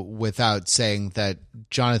go without saying that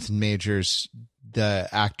Jonathan Majors, the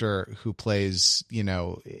actor who plays,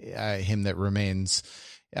 him that remains,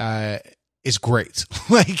 is great.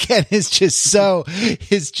 Like, and it's just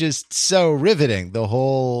so riveting. The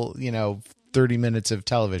whole, 30 minutes of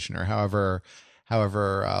television or however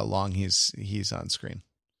long he's on screen.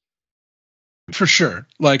 For sure.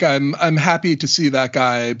 Like, I'm happy to see that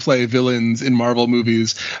guy play villains in Marvel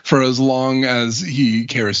movies for as long as he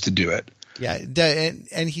cares to do it. Yeah,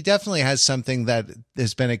 and he definitely has something that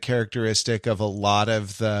has been a characteristic of a lot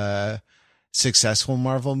of the successful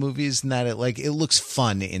Marvel movies, and that it looks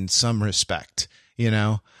fun in some respect,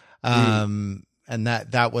 and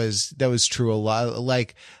that was true a lot.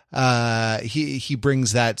 Like, he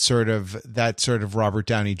brings that sort of Robert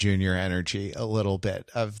Downey Jr. energy a little bit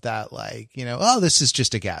of that, like, this is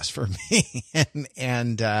just a gas for me.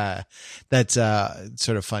 and that's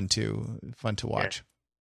sort of fun to watch. Yeah.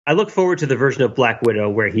 I look forward to the version of Black Widow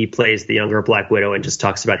where he plays the younger Black Widow and just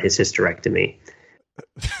talks about his hysterectomy.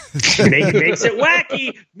 Makes it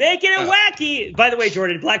wacky. Making it wacky. By the way,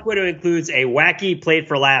 Jordan, Black Widow includes a wacky, played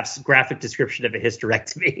for laughs graphic description of a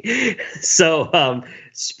hysterectomy. So,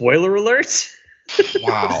 spoiler alert.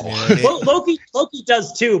 Wow. Well, Loki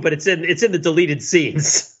does too, but it's in the deleted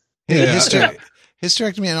scenes. Yeah.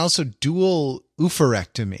 Hysterectomy and also dual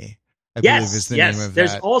oophorectomy, I believe is the name of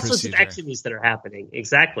There's that all procedure. sorts of ectomies that are happening.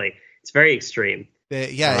 Exactly. It's very extreme.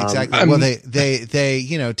 Yeah, exactly. Well,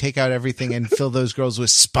 they take out everything and fill those girls with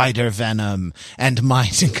spider venom and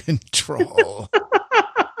mind control.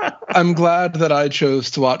 I'm glad that I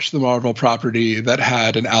chose to watch the Marvel property that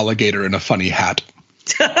had an alligator in a funny hat.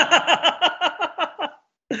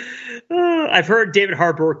 I've heard David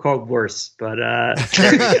Harbour called worse, but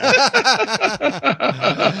there we go.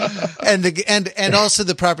 and also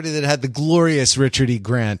the property that had the glorious Richard E.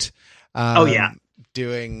 Grant.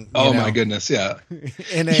 Doing. My goodness, yeah.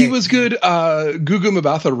 He was good. Gugu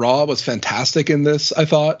Mbatha Raw was fantastic in this, I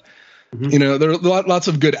thought. Mm-hmm. There are lots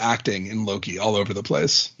of good acting in Loki all over the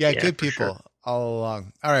place. Yeah, good people all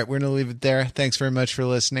along. All right, we're going to leave it there. Thanks very much for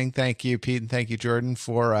listening. Thank you, Pete, and thank you, Jordan,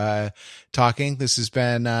 for talking. This has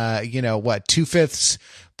been, 2/5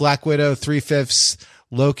 Black Widow, 3/5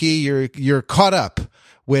 Loki. You're caught up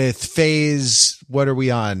with phase, what are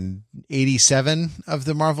we on? 87 of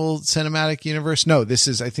the Marvel Cinematic Universe? No,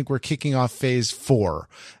 I think we're kicking off phase 4,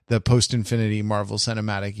 the post-Infinity Marvel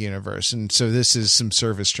Cinematic Universe. And so this is some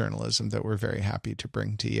service journalism that we're very happy to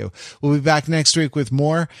bring to you. We'll be back next week with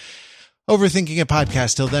more Overthinking It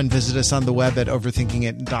podcast. Till then, visit us on the web at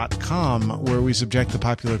overthinkingit.com, where we subject the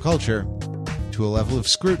popular culture to a level of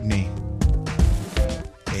scrutiny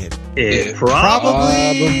it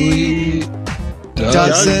probably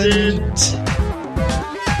doesn't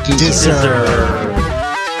Deserve.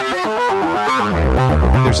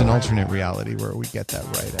 There's an alternate reality where we get that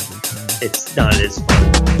right every time. It's not as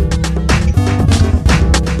fun.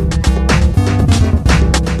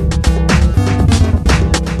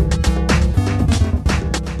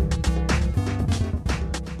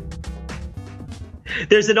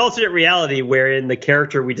 There's an alternate reality wherein the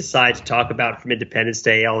character we decide to talk about from Independence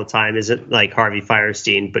Day all the time isn't like Harvey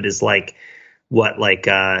Firestein, but is like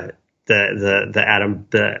the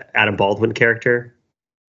Adam Baldwin character,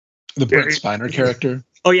 the Brent Spiner character.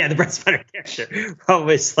 Oh yeah, the Brent Spiner character.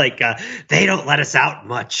 Always like they don't let us out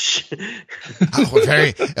much.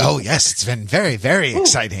 Yes, it's been very, very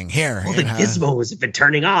exciting here. The gizmos have been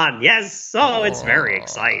turning on. Yes, it's very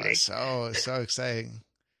exciting. So exciting.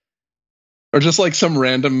 Or just like some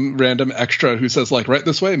random extra who says like, right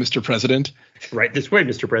this way, Mr. President. Right this way,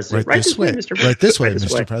 Mr. President. Right this way, Mr. Right this way,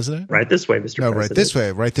 Mr. President. Right this way, Mr. President. No, right this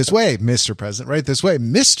way. Right this way, Mr. President. Right this way,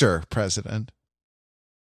 Mr. President.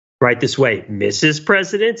 Right this way, Mrs.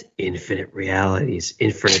 President. Infinite realities,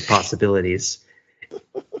 infinite possibilities.